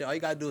somebody's shit. All you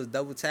gotta do is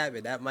double tap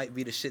it. That might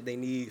be the shit they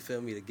need, feel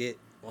me, to get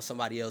on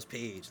somebody else's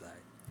page.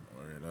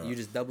 Like, you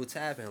just double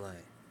tapping.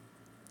 Like,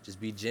 just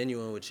be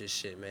genuine with your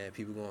shit, man.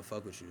 People gonna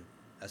fuck with you.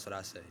 That's what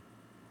I say.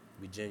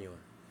 Be genuine.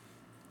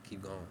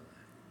 Keep going.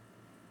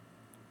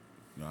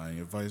 You know, any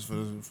advice for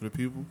the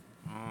people?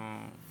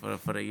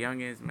 For the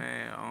youngins,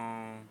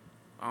 man.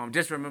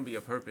 Just remember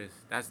your purpose.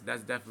 That's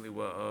definitely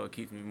what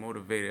keeps me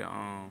motivated.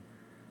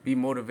 Be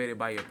motivated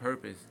by your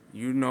purpose.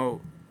 You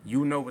know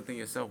within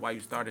yourself why you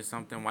started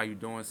something, why you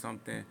doing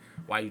something,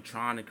 why you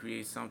trying to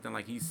create something,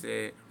 like he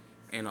said.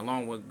 And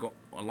along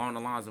the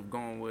lines of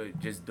going with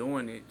just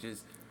doing it,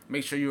 just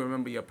make sure you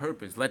remember your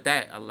purpose. Let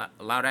that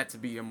allow that to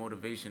be your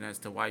motivation as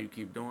to why you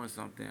keep doing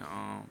something.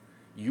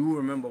 You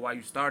remember why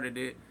you started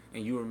it,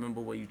 and you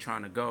remember where you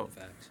trying to go.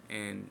 Facts.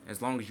 And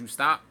as long as you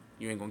stop,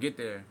 you ain't gonna get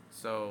there.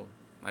 So,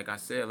 like I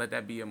said, let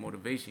that be your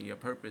motivation, your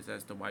purpose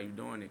as to why you're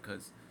doing it.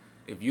 Because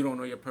if you don't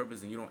know your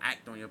purpose and you don't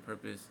act on your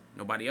purpose,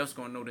 nobody else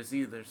gonna know this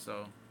either.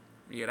 So,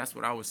 yeah, that's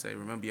what I would say.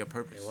 Remember your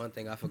purpose. And one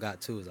thing I forgot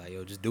too is, like,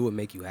 yo, just do what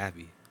make you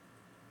happy.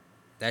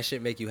 That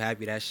shit make you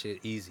happy. That shit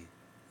easy.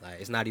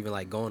 Like, it's not even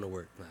like going to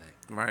work. Like,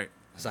 right.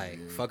 It's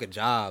like, fuck a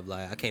job.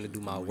 Like, I came to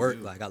do my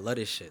work. Like, I love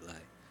this shit.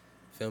 Like,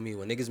 feel me?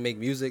 When niggas make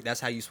music, that's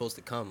how you supposed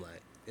to come.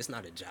 Like, it's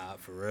not a job,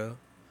 for real.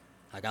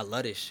 Like, I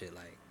love this shit.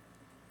 Like,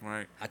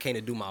 right. I came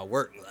to do my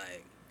work.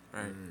 Like,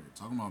 right.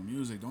 Talking about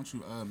music, don't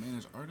you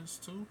manage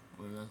artists too?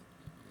 Or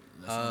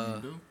that's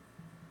something you do?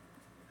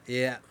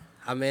 Yeah,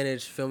 I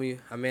manage. Feel me?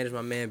 I manage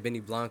my man Benny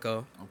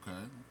Blanco. Okay.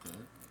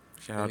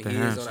 Shout out to he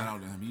him. is Shout out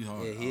to him. He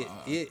hard.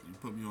 Yeah, You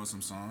put me on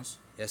some songs.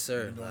 Yes,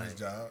 sir. He been doing his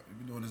job. He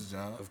been doing his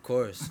job. Of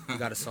course. He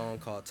got a song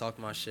called Talk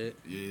My Shit.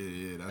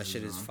 Yeah. That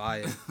shit is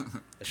fire. That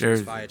shit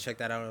Jersey. is fire. Check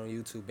that out on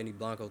YouTube. Benny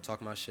Blanco,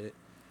 Talk My Shit.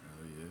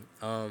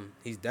 Hell yeah.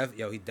 He's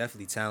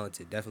definitely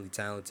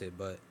talented,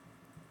 but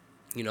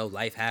you know,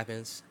 life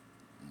happens.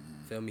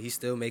 Feel me? He's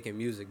still making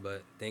music,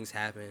 but things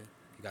happen.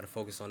 You got to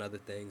focus on other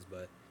things,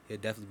 but he'll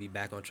definitely be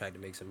back on track to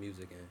make some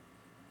music. And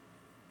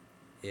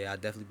yeah, I'll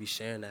definitely be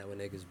sharing that with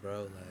niggas,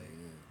 bro. Like,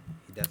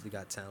 he definitely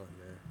got talent,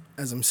 man.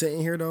 As I'm sitting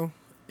here though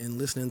and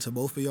listening to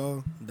both of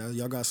y'all,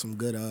 y'all got some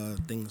good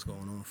things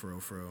going on, for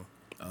real.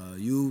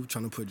 You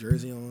trying to put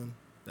Jersey on,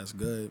 that's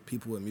good.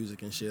 People with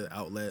music and shit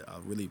outlet, I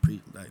really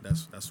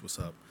that's what's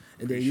up.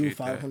 And then you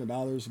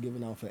 $500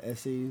 giving out for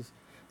essays.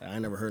 I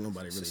ain't never heard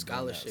nobody really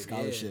scholarship,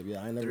 doing that. Scholarship,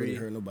 yeah. I ain't never really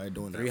heard nobody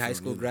doing that. 3 high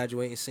school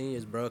graduating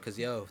seniors, bro. Cause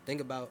yo,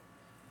 think about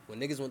when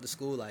niggas went to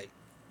school, like,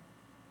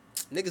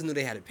 niggas knew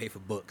they had to pay for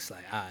books,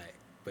 like, alright.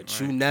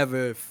 But you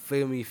never,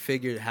 feel me,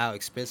 figured how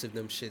expensive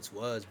them shits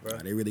was, bro.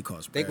 Nah, they really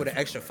cost. Think what an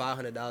extra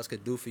 $500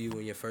 could do for you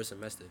in your first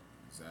semester.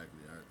 Exactly.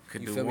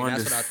 Could You do feel me?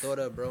 wonders. That's what I thought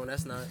of, bro. And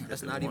that's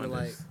not even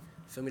like,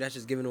 Feel me? That's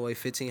just giving away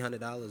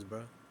 $1,500, bro.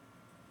 Yeah.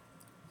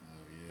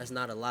 That's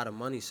not a lot of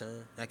money,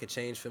 son. That could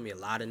change for me a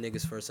lot of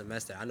niggas for a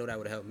semester. I know that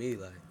would help me,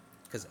 like,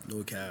 cause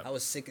No cap. I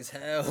was sick as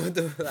hell.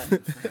 Like,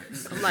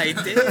 I'm like,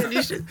 damn,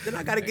 these shit. Then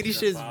I gotta get these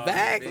shits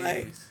back.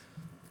 Like,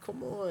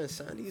 come on,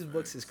 son. These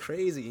books is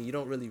crazy, and you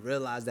don't really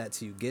realize that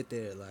till you get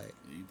there. Like,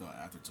 Yeah, you thought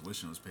after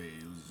tuition was paid,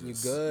 it was you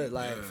just good.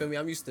 Like, yeah. feel me?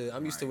 I'm used to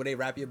where they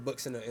wrap your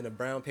books in a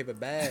brown paper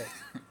bag.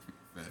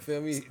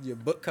 Feel me? Your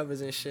book covers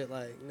and shit.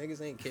 Like,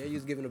 niggas ain't care. You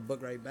was giving the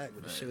book right back,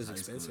 but the shit was High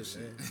school expensive,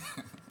 shit.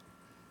 man.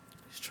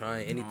 Just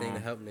trying anything to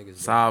help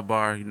niggas. Bro.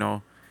 Sidebar, you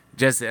know,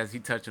 just as he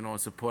touching on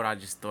support, I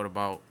just thought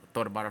about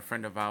a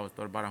friend of ours,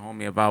 thought about a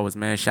homie of ours,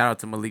 man. Shout out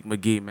to Malik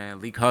McGee, man.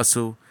 Leek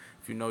Hustle.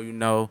 If you know, you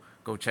know.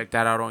 Go check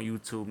that out on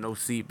YouTube. No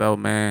seatbelt,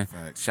 man.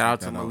 Facts. Shout out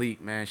Check to that out.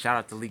 Malik, man. Shout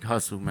out to Leek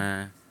Hustle,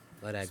 man.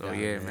 Love that So guy,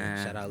 yeah, man.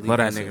 man. Shout out Leek Love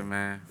that Hustle. nigga,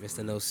 man.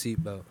 Mr. No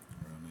Seatbelt.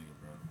 Real nigga,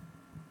 bro.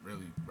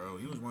 Really, bro.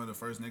 He was one of the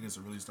first niggas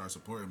to really start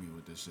supporting me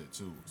with this shit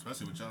too,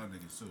 especially with y'all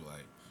niggas too.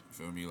 Like, you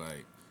feel me?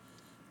 Like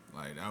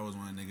that was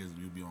one of the niggas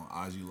you be on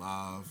IG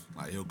Live.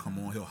 Like he'll come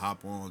on, he'll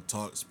hop on,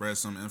 talk, spread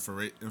some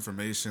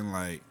information.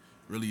 Like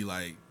really,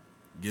 like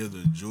give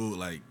the jewel,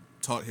 like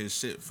talk his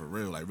shit for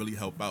real. Like really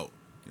help out.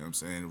 You know what I'm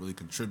saying? Really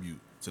contribute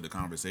to the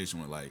conversation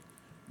with like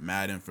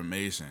mad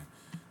information.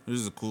 This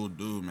is a cool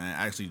dude, man.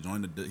 Actually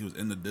joined he was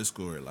in the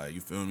Discord, like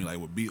you feel me? Like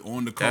would be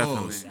on the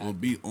calls, Definitely.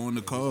 would be on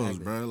the calls,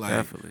 bro. Like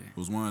Definitely.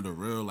 was one of the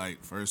real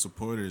like first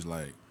supporters.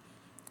 Like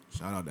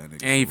shout out that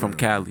nigga. And he for from real.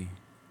 Cali.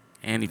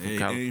 And he from Yeah, and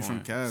California. he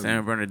from Cali.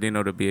 San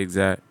Bernardino to be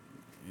exact.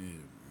 Yeah, man.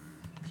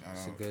 Shout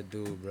He's a out. good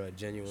dude, bro.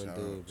 Genuine Shout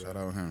dude, out, bro. shout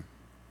out him.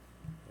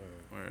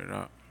 Word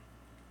up.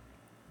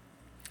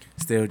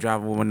 Still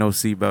driving with no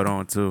seatbelt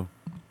on too.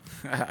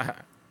 Word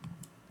up,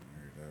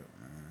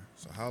 man.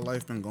 So how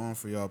life been going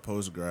for y'all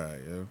post grad,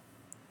 yo?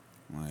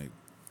 Like,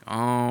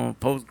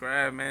 Post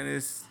grad, man,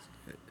 it's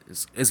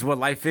what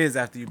life is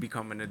after you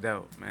become an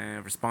adult,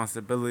 man.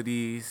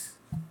 Responsibilities,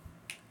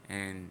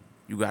 and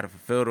you gotta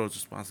fulfill those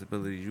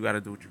responsibilities. You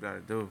gotta do what you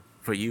gotta do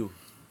for you.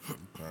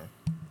 okay.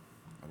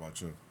 How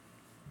about you?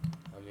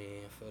 I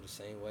mean, I feel the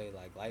same way.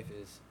 Like, life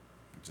is...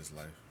 Just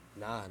life.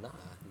 Nah.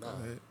 Go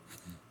ahead.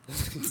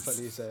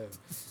 Funny you said.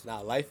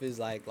 Nah, life is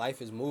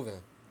moving.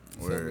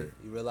 You feel me? Word.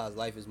 You realize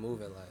life is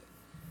moving,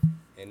 like...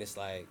 And it's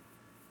like...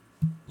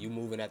 You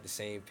moving at the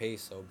same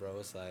pace, so, bro,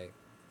 it's like...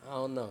 I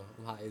don't know.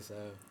 I'm high as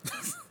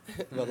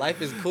hell. But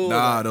life is cool.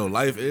 Nah, like, though,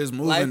 life is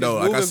moving life is though.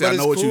 Like I moving, said, I but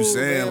know it's what you're cool,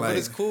 saying. man, Like, but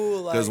it's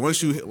cool. Like, because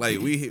once you like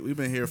we've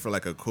been here for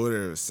like a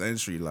quarter of a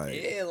century. Like,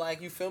 yeah,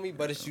 like, you feel me?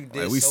 But it's you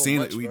did like we so seen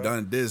much, it. We bro.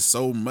 done this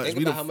so much. Think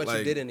we about the- how much like,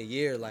 you did in a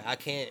year. Like, I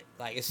can't,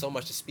 like, it's so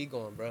much to speak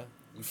on, bro.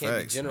 You can't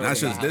Facts. be general. Not about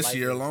just how this life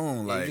year is. alone,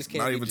 Yeah, like, you just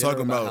can't not be even general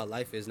talking about about how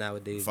life is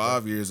nowadays.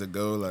 5 bro. years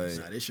ago. Like,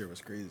 Nah, this shit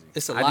was crazy.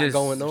 It's a I lot just-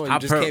 going on. You I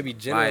just per- can't be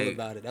general like,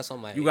 about it. That's what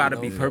I'm like. You gotta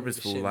know, be the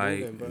purposeful. shit Like,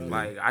 moving, bro.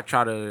 like I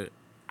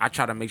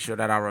try to make sure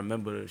that I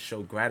remember to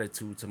show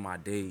gratitude to my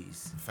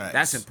days. Facts.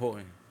 That's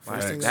important.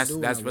 First Like, thing I do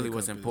when that's I really wake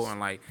what's up is- important.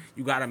 Like,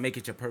 you gotta make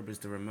it your purpose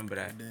to remember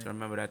that. Damn. To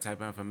remember that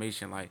type of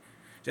information. Like,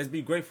 just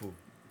be grateful.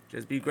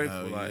 Just be grateful.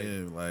 hell Like, yeah,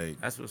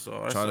 like that's what's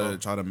all. That's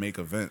try all. to make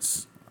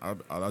events. I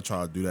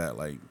try to do that.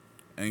 Like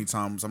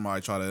anytime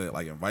somebody try to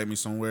like invite me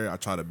somewhere, I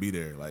try to be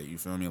there. Like you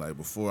feel me? Like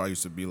before, I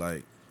used to be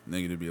like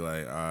nigga to be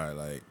like, all right,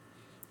 like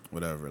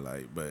whatever,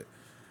 like. But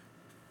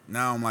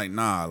now I'm like,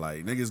 nah,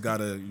 like niggas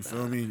gotta, you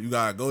feel me? You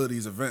gotta go to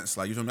these events.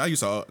 Like you feel me? I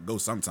used to go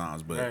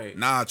sometimes, but Right.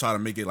 now I try to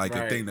make it like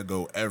a Right. thing to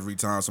go every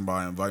time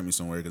somebody invite me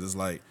somewhere because it's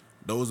like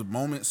those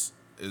moments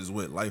is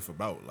what life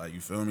about. Like you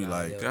feel me? Nah,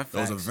 Like yeah,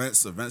 those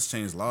facts. events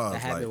change That lives.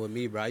 happened Like with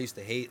me, bro. I used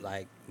to hate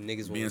like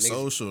niggas when being niggas,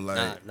 social, like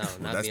nah, not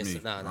that's being me. so,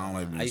 nah, I nah. don't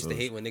like being I used to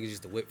social. hate when niggas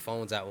used to whip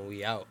phones out when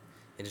we out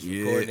and just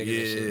Yeah, record niggas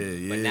and shit.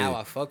 yeah, But yeah. now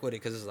I fuck with it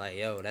because it's like,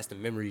 yo, that's the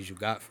memories you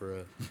got for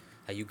real.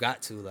 Like you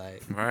got to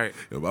like. Right.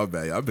 Yo, my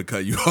bad. I've been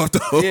cutting you off the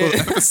whole Yeah.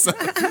 episode.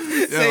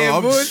 Saying Yo,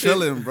 I'm bullshit.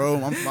 chilling, bro.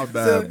 My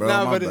bad, bro.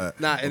 Nah, my but bad.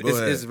 nah, But go it's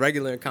ahead.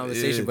 regular in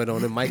conversation, Yeah. but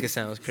on the mic it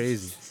sounds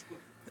crazy.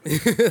 I'm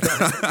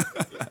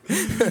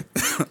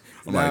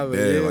Nah, like, but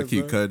damn, yeah, I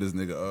keep bro. cutting this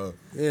nigga off.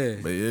 Yeah,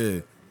 But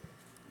yeah.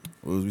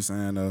 What was we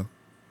saying, though?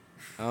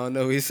 I don't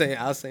know. He's saying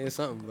I was saying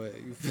something, but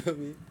you feel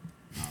me?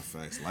 Nah,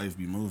 facts. Life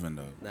be moving,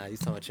 though. Nah, he's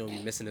talking about you don't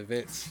be missing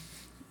events.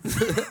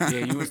 Yeah,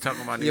 you was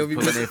talking about You'll niggas be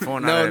pulling their missing-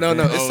 phone no, out. no,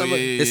 no. of It's Oh, some, yeah,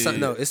 it's some, yeah,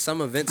 no, yeah. it's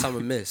some events I'ma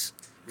miss.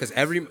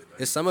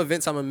 It's some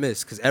events I'ma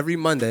miss. Cause every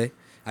Monday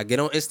I get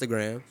on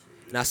Instagram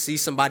and I see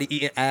somebody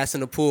eating ass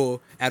in the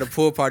pool at a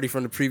pool party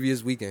from the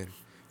previous weekend.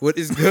 What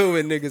is good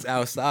with niggas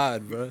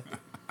outside, bro?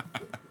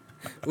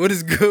 What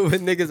is good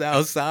with niggas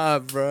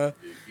outside, bro?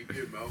 Keep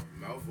your mouth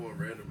on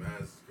random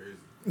ass is crazy.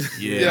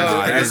 Yeah, Yo,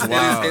 nah, it that's is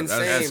wild. insane,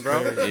 That's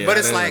bro. crazy. Yeah, but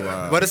it's that is like,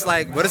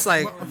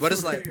 wild.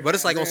 but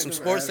it's like on some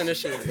sports center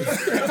shit.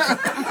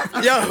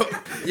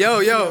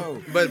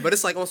 yo. But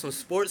it's like on some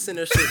sports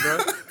center shit, bro.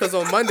 Cause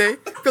on Monday,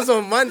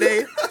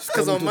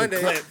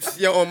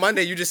 on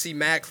Monday you just see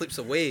mad clips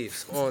of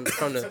waves from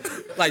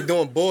the like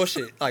doing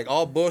bullshit, like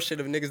all bullshit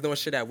of niggas doing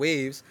shit at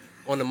waves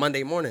on the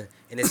Monday morning,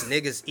 and it's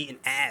niggas eating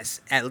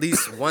ass at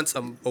least once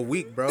a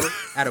week, bro,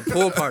 at a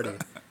pool party.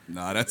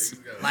 Nah, that's.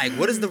 Like,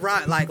 what is the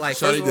ride? Like, Shawty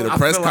first of did all, a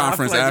press feel like- I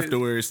conference feel like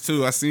afterwards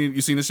too.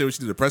 You seen the shit when she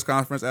did a press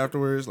conference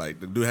afterwards? Like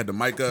the dude had the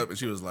mic up and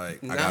she was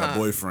like, "I got Nah. a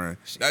boyfriend."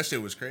 That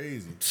shit was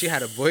crazy. she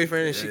had a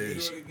boyfriend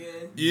and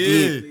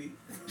Yeah.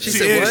 she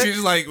said what? She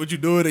was like, "Would you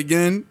do it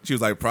again?" She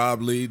was like,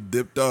 "Probably."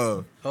 Dipped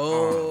off.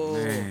 Oh,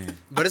 man.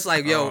 but it's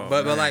like, yo, Oh,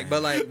 but man. like,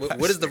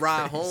 what is the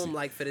ride home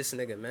like for this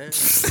nigga, man?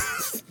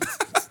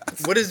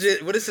 What is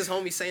his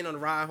homie saying on the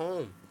ride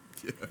home?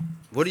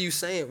 What are you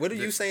saying? What are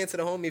you saying to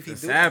the homie if he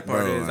The do sad that?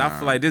 part Bro, is, I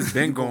feel like this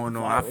been going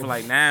on. I feel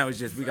like now it's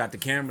just we got the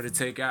camera to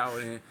take out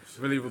and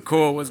really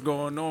record what's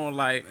going on.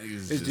 Like Niggas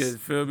it's just- just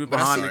feel me But I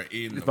behind start the,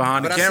 eating it's them.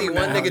 behind the But I see camera.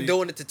 one now. nigga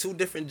doing it to two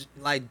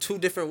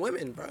different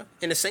women, bro,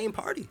 in the same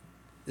party.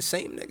 The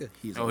same nigga.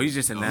 Oh, he's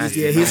just a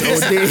nasty. Yeah, he's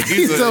OD.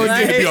 He's He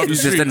OD. be off the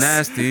He's just a streets.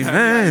 nasty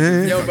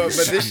man. Yo, but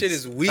this shit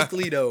is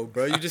weekly though,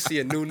 bro. You just see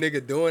a new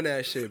nigga doing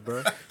that shit,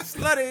 bro.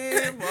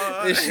 Slutty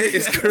boy. This shit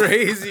is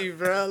crazy,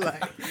 bro.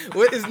 Like,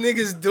 what is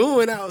niggas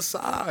doing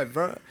outside,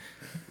 bro?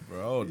 Bro,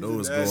 I don't know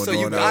what's going on. So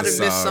you gotta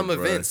outside, miss some bro.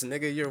 events,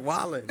 nigga. You're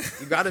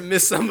wildin'. You gotta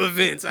miss some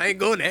events. I ain't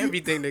going to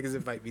everything niggas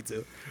invite me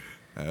to.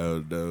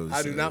 Hell no.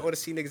 I do son. not want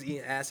to see niggas eating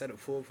ass at a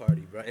pool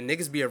party, bro. And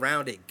niggas be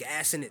around it,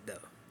 gassing it though.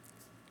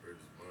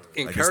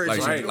 Like, it's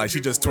Encouraging. like, like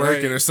she just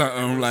twerking or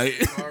something. Like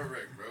Car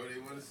wreck, bro. They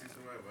want to see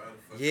somebody. Why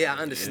the fuck? Yeah, I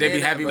understand. They be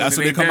that, happy bro. when That's it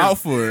what they ain't come them. out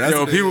for. That's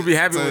Yo, what people they- be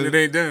happy so- when it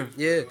ain't them.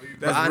 Yeah, but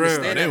That's I real.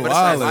 understand They that. But it's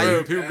like, wildin'. why Real,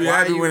 you, people be why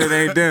happy you- when it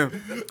ain't them. Don't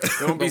be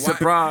but why-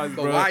 surprised,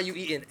 But bro. why are you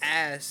eating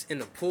ass in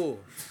the pool?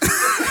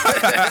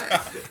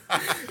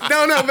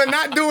 No, but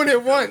not doing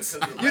it once.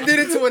 You did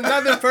it to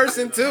another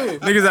person too.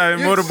 Niggas out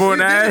here motorboating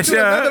you ass, did it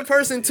to yeah. another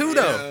person too,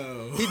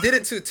 though. He did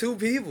it to two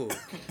people,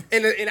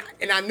 and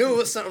I knew it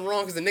was something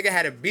wrong because the nigga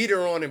had a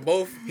beater on in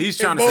both. He's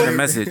in trying to send a both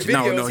message.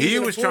 videos. No, He's he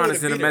in the was pool trying to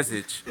with send a beater.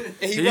 message. And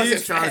he He's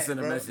wasn't trying to fat, send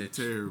a bro. message.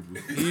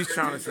 Terrible. He's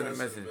trying to send a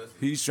message.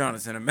 He's trying to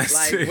send a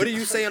message. Like, what do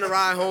you say on the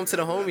ride home to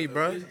the homie,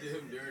 bro? Him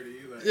dirty.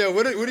 You like, Yeah,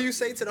 what do you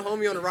say to the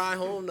homie on the ride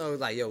home though?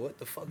 Like, yo, what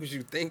the fuck was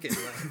you thinking?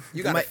 Like,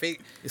 you got to Might-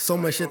 fake. It's so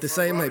much shit to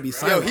say. It might be Yo,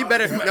 silent. he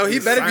better be fake.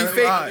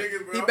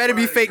 nigga, bro, He better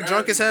be I'm fake trying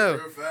drunk to as hell.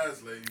 real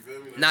fast, like, you feel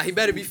me? Like, Nah, he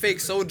better be fake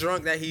so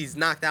drunk that he's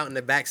knocked out in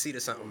the back seat or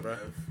something, bro.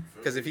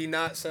 Because if he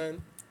not,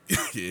 son, Yeah,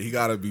 he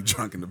gotta be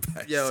drunk in the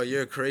back. yo,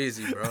 you're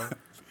crazy, bro.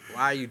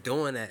 Why are you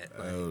doing that?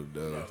 Like, Hell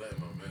no. I'm not letting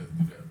my man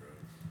do that,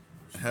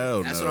 bro.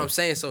 Hell that's no. what I'm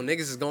saying. So niggas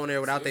is going there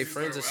without their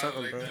friends or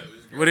something, bro.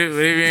 What if you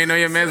ain't know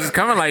your man's was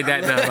coming like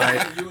that though?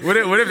 Like, what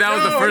if that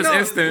was the first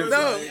instance?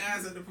 No, What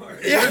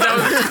if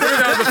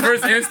that was the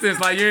first instance?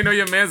 Like you ain't know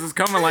your man's was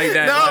coming like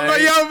that. no,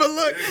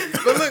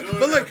 like,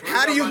 but look.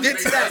 How do you get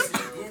to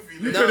that?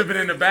 you could have been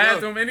in the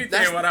bathroom, anything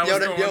that's- while I was yo,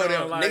 going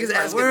yo, on. Like, niggas like,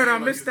 asking- word, I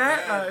missed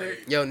that.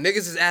 Like, Yo, niggas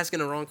is asking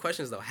the wrong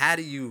questions though. How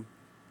do you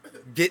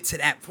get to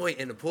that point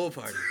in the pool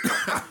party?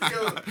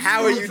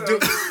 How are you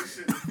doing?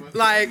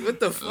 Like, what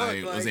the fuck?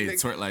 Like, was they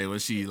nigga- like,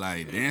 was she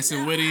like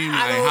dancing with him?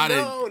 I Like, don't how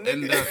know, did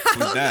end nigga. up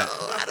with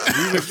that?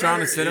 he was trying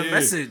to send a Yeah.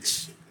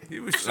 message. He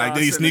was trying Like, did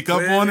to he send sneak a up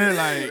clear- on it?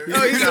 Like,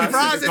 No, he's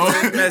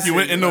surprised. he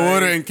went in the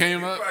water and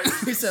came up.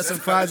 He said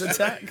surprise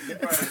attack. He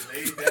probably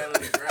laid down on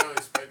the ground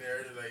expecting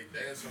her to, like,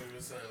 dance on him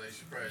or something. Like,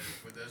 she probably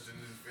just put that shit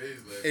in his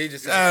face. Like, He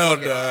just Hell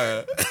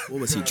no.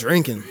 What was he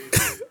drinking?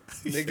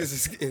 niggas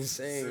is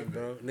insane,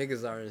 bro.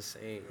 Niggas are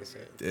insane.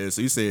 Yeah,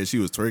 so you said she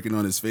was twerking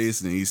on his face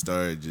and he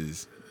started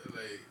just.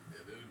 like,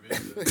 this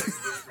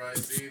bitch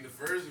probably seen the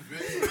first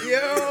video.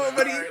 Yo,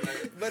 but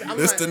Like, but I'm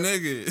This like, the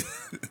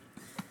nigga.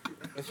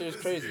 that shit is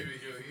crazy.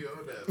 he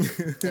on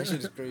that. That shit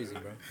is crazy,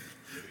 bro.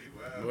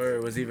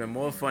 Word was even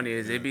more funny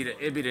is it be the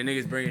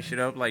niggas bringing shit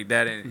up like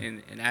that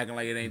and acting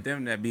like it ain't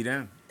them that be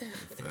them.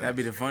 That'd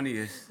be the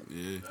funniest,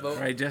 Yeah. But,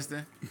 right,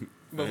 Justin?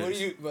 but what do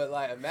you? But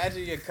like,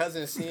 imagine your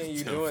cousin seeing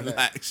you doing that.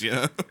 Relax,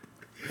 yo.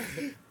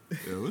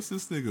 Yo, what's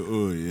this nigga?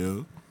 Oh,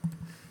 yo.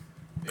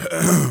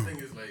 The thing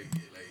is, like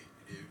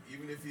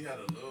even if he had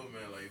a little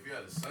man, like if he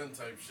had a son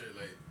type shit,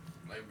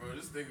 like bro,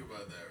 just think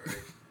about that, right?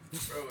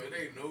 Bro, it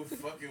ain't no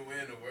fucking way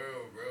in the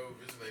world, bro.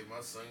 Bitch, like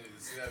my son,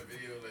 see that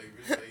video, like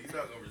bitch, like you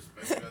not gonna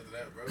respect you after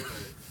that, bro.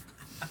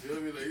 Like, you know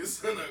what I mean? Like your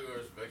son not gonna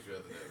respect you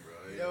after that, bro.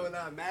 Like, Yo,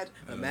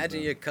 nah,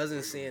 imagine your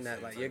cousin seeing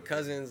that. Like your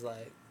cousins,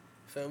 like,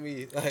 feel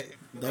me, like.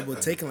 Double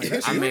taking like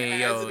that. I shit. mean, Ass in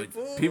yo, the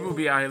pool. people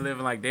be out here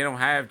living like they don't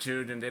have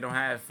children, they don't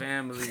have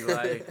family.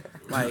 Like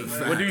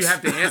what do you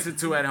have to answer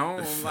to at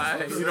home?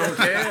 Like, you don't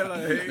care.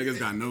 Like, Niggas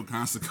got no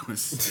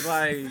consequences.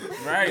 right.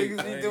 Niggas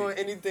Like, be doing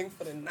anything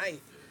for the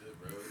night.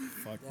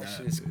 Fuck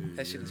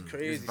That shit is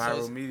crazy. it's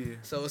viral media.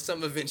 So it's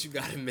some events you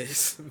gotta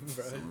miss,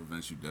 bro. Some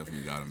events you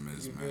definitely gotta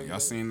miss, You man. feel Y'all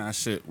seen that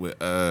shit with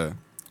the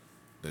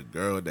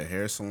girl at the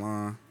hair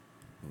salon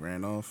who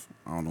ran off?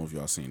 I don't know if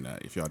y'all seen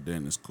that. If y'all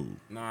didn't, it's cool.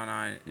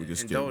 No, We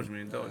just indulge kidding.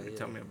 me, indulge me. Yeah.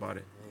 Tell me about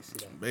it. I ain't see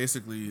that.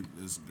 Basically,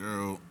 this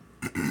girl,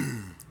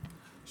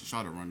 she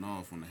tried to run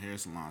off on the hair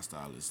salon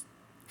stylist,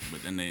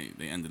 but then they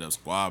ended up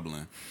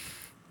squabbling.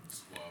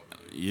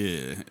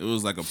 Yeah, it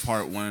was like a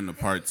part 1 and a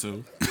part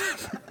 2.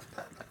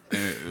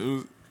 And it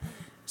was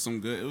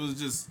it was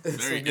just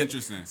very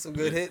interesting. Some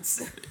good hits.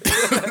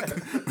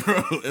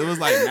 Bro, it was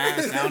like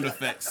mad sound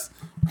effects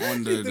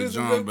on the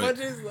jump, but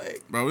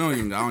like. bro, I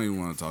don't even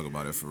want to talk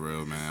about it for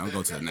real, man. I'll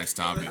go to the next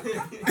topic.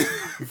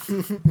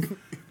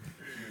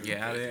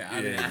 Yeah,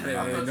 I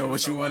didn't know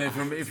what you wanted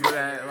from me for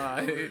that.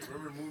 Like, Remember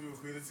the movie with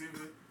Queen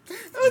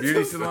Latifah?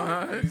 Beauty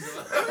salon.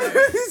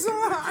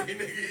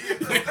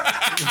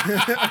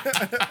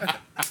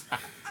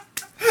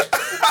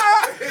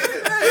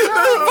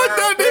 Fuck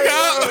that nigga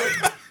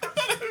out.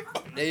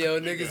 Hey, yo,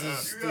 niggas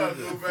is You gotta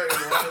stupid. go back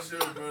and watch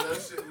it, bro.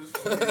 That shit was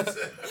funny as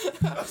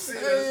hell. I seen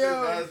that shit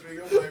last week.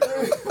 I'm like,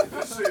 bro,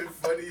 this shit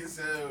funny as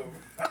hell.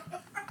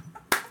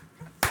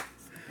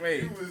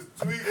 Wait, He was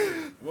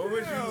tweaking.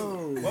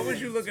 what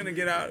was you looking to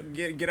get out of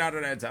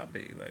that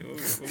topic? Like, what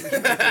was you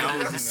I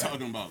was just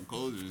talking about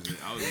cultures.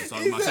 I was just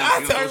talking about shit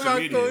on social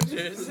media.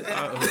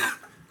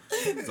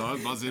 So I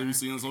was about to say we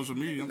see on social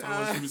media. I'm talking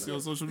about shit we see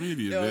on social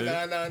media, Yo,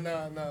 man.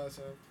 nah,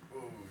 son.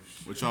 Oh,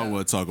 shit. What y'all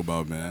want to talk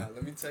about, man? Nah,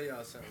 let me tell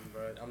y'all something,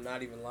 bro. I'm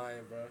not even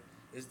lying, bro.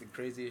 It's the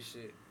craziest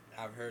shit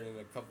I've heard in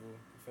a couple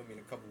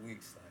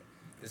weeks.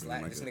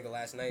 Like this nigga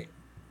last night,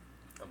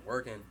 I'm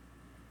working,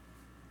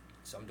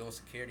 so I'm doing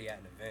security at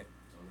an event.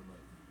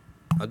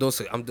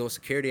 I'm doing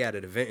security at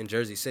an event in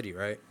Jersey City,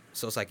 right?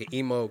 So it's like an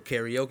emo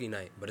karaoke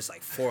night, but it's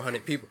like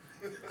 400 people.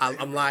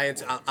 I'm lying.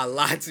 I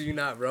lied to you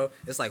not, bro.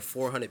 It's like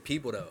 400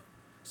 people though.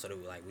 So they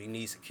were like, we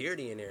need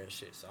security in there and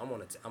shit. So I'm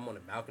on the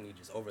balcony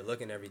just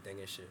overlooking everything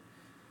and shit.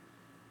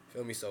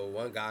 Feel me? So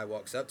one guy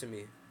walks up to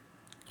me.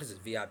 This is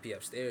VIP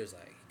upstairs.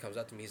 Like he comes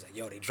up to me. He's like,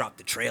 yo, they dropped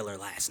the trailer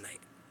last night.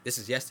 This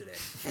is yesterday.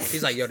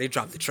 He's like, yo, they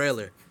dropped the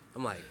trailer.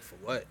 I'm like, for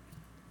what?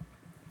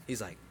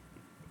 He's like,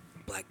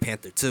 Black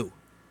Panther 2.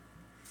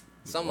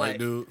 So I'm like,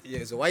 dude. yeah,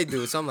 it's a white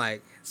dude. So I'm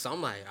like, all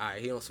right,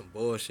 he on some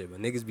bullshit, but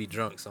niggas be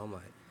drunk. So I'm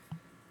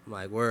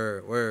like,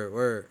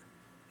 word.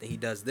 Then he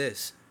does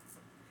this.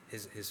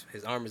 His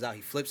arm is out.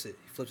 He flips it.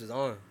 He flips his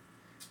arm.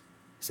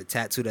 It's a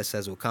tattoo that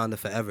says Wakanda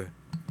Forever.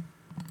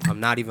 I'm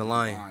not even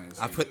lying.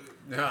 I put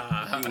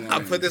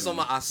this on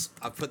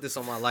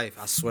my life.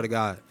 I swear to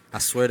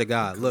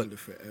God. Look.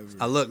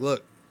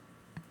 Look.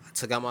 I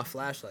took out my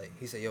flashlight.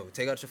 He said, yo,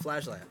 take out your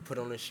flashlight. I put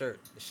on his shirt.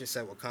 This shit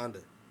said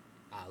Wakanda.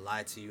 I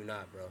lied to you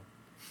not, bro.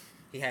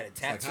 He had a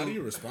tattoo. Like, how do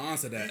you respond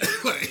to that?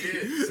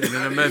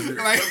 Sending a message.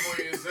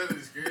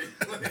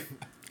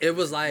 It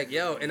was like,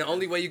 yo, and the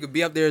only way you could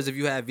be up there is if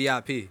you had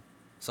VIP.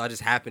 So I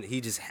just happened.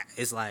 It just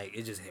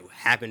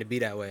happened to be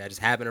that way. I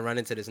just happened to run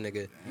into this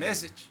nigga.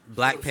 Message.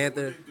 Black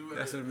Panther.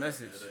 That's a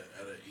message.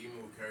 At a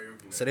emo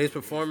karaoke So they was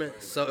performing.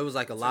 So it was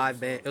like a live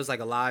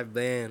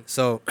band.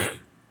 So it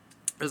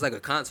was like a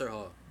concert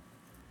hall,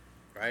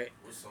 right?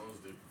 What songs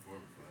they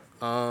perform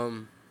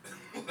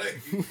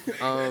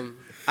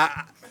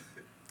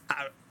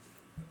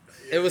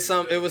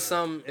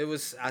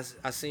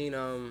I seen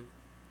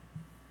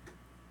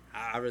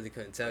I really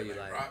couldn't tell you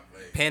like rock,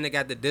 Panic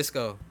at the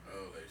Disco,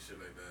 like shit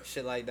like that.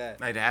 shit like that.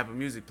 Like the Apple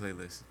Music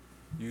playlist.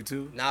 You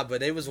too? Nah, but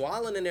they was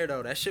wilding in there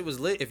though. That shit was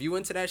lit. If you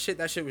into that shit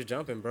was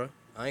jumping, bro.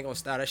 I ain't gonna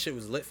stop. That shit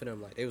was lit for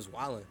them. Like they was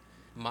wilding,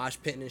 mosh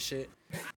pitting and shit.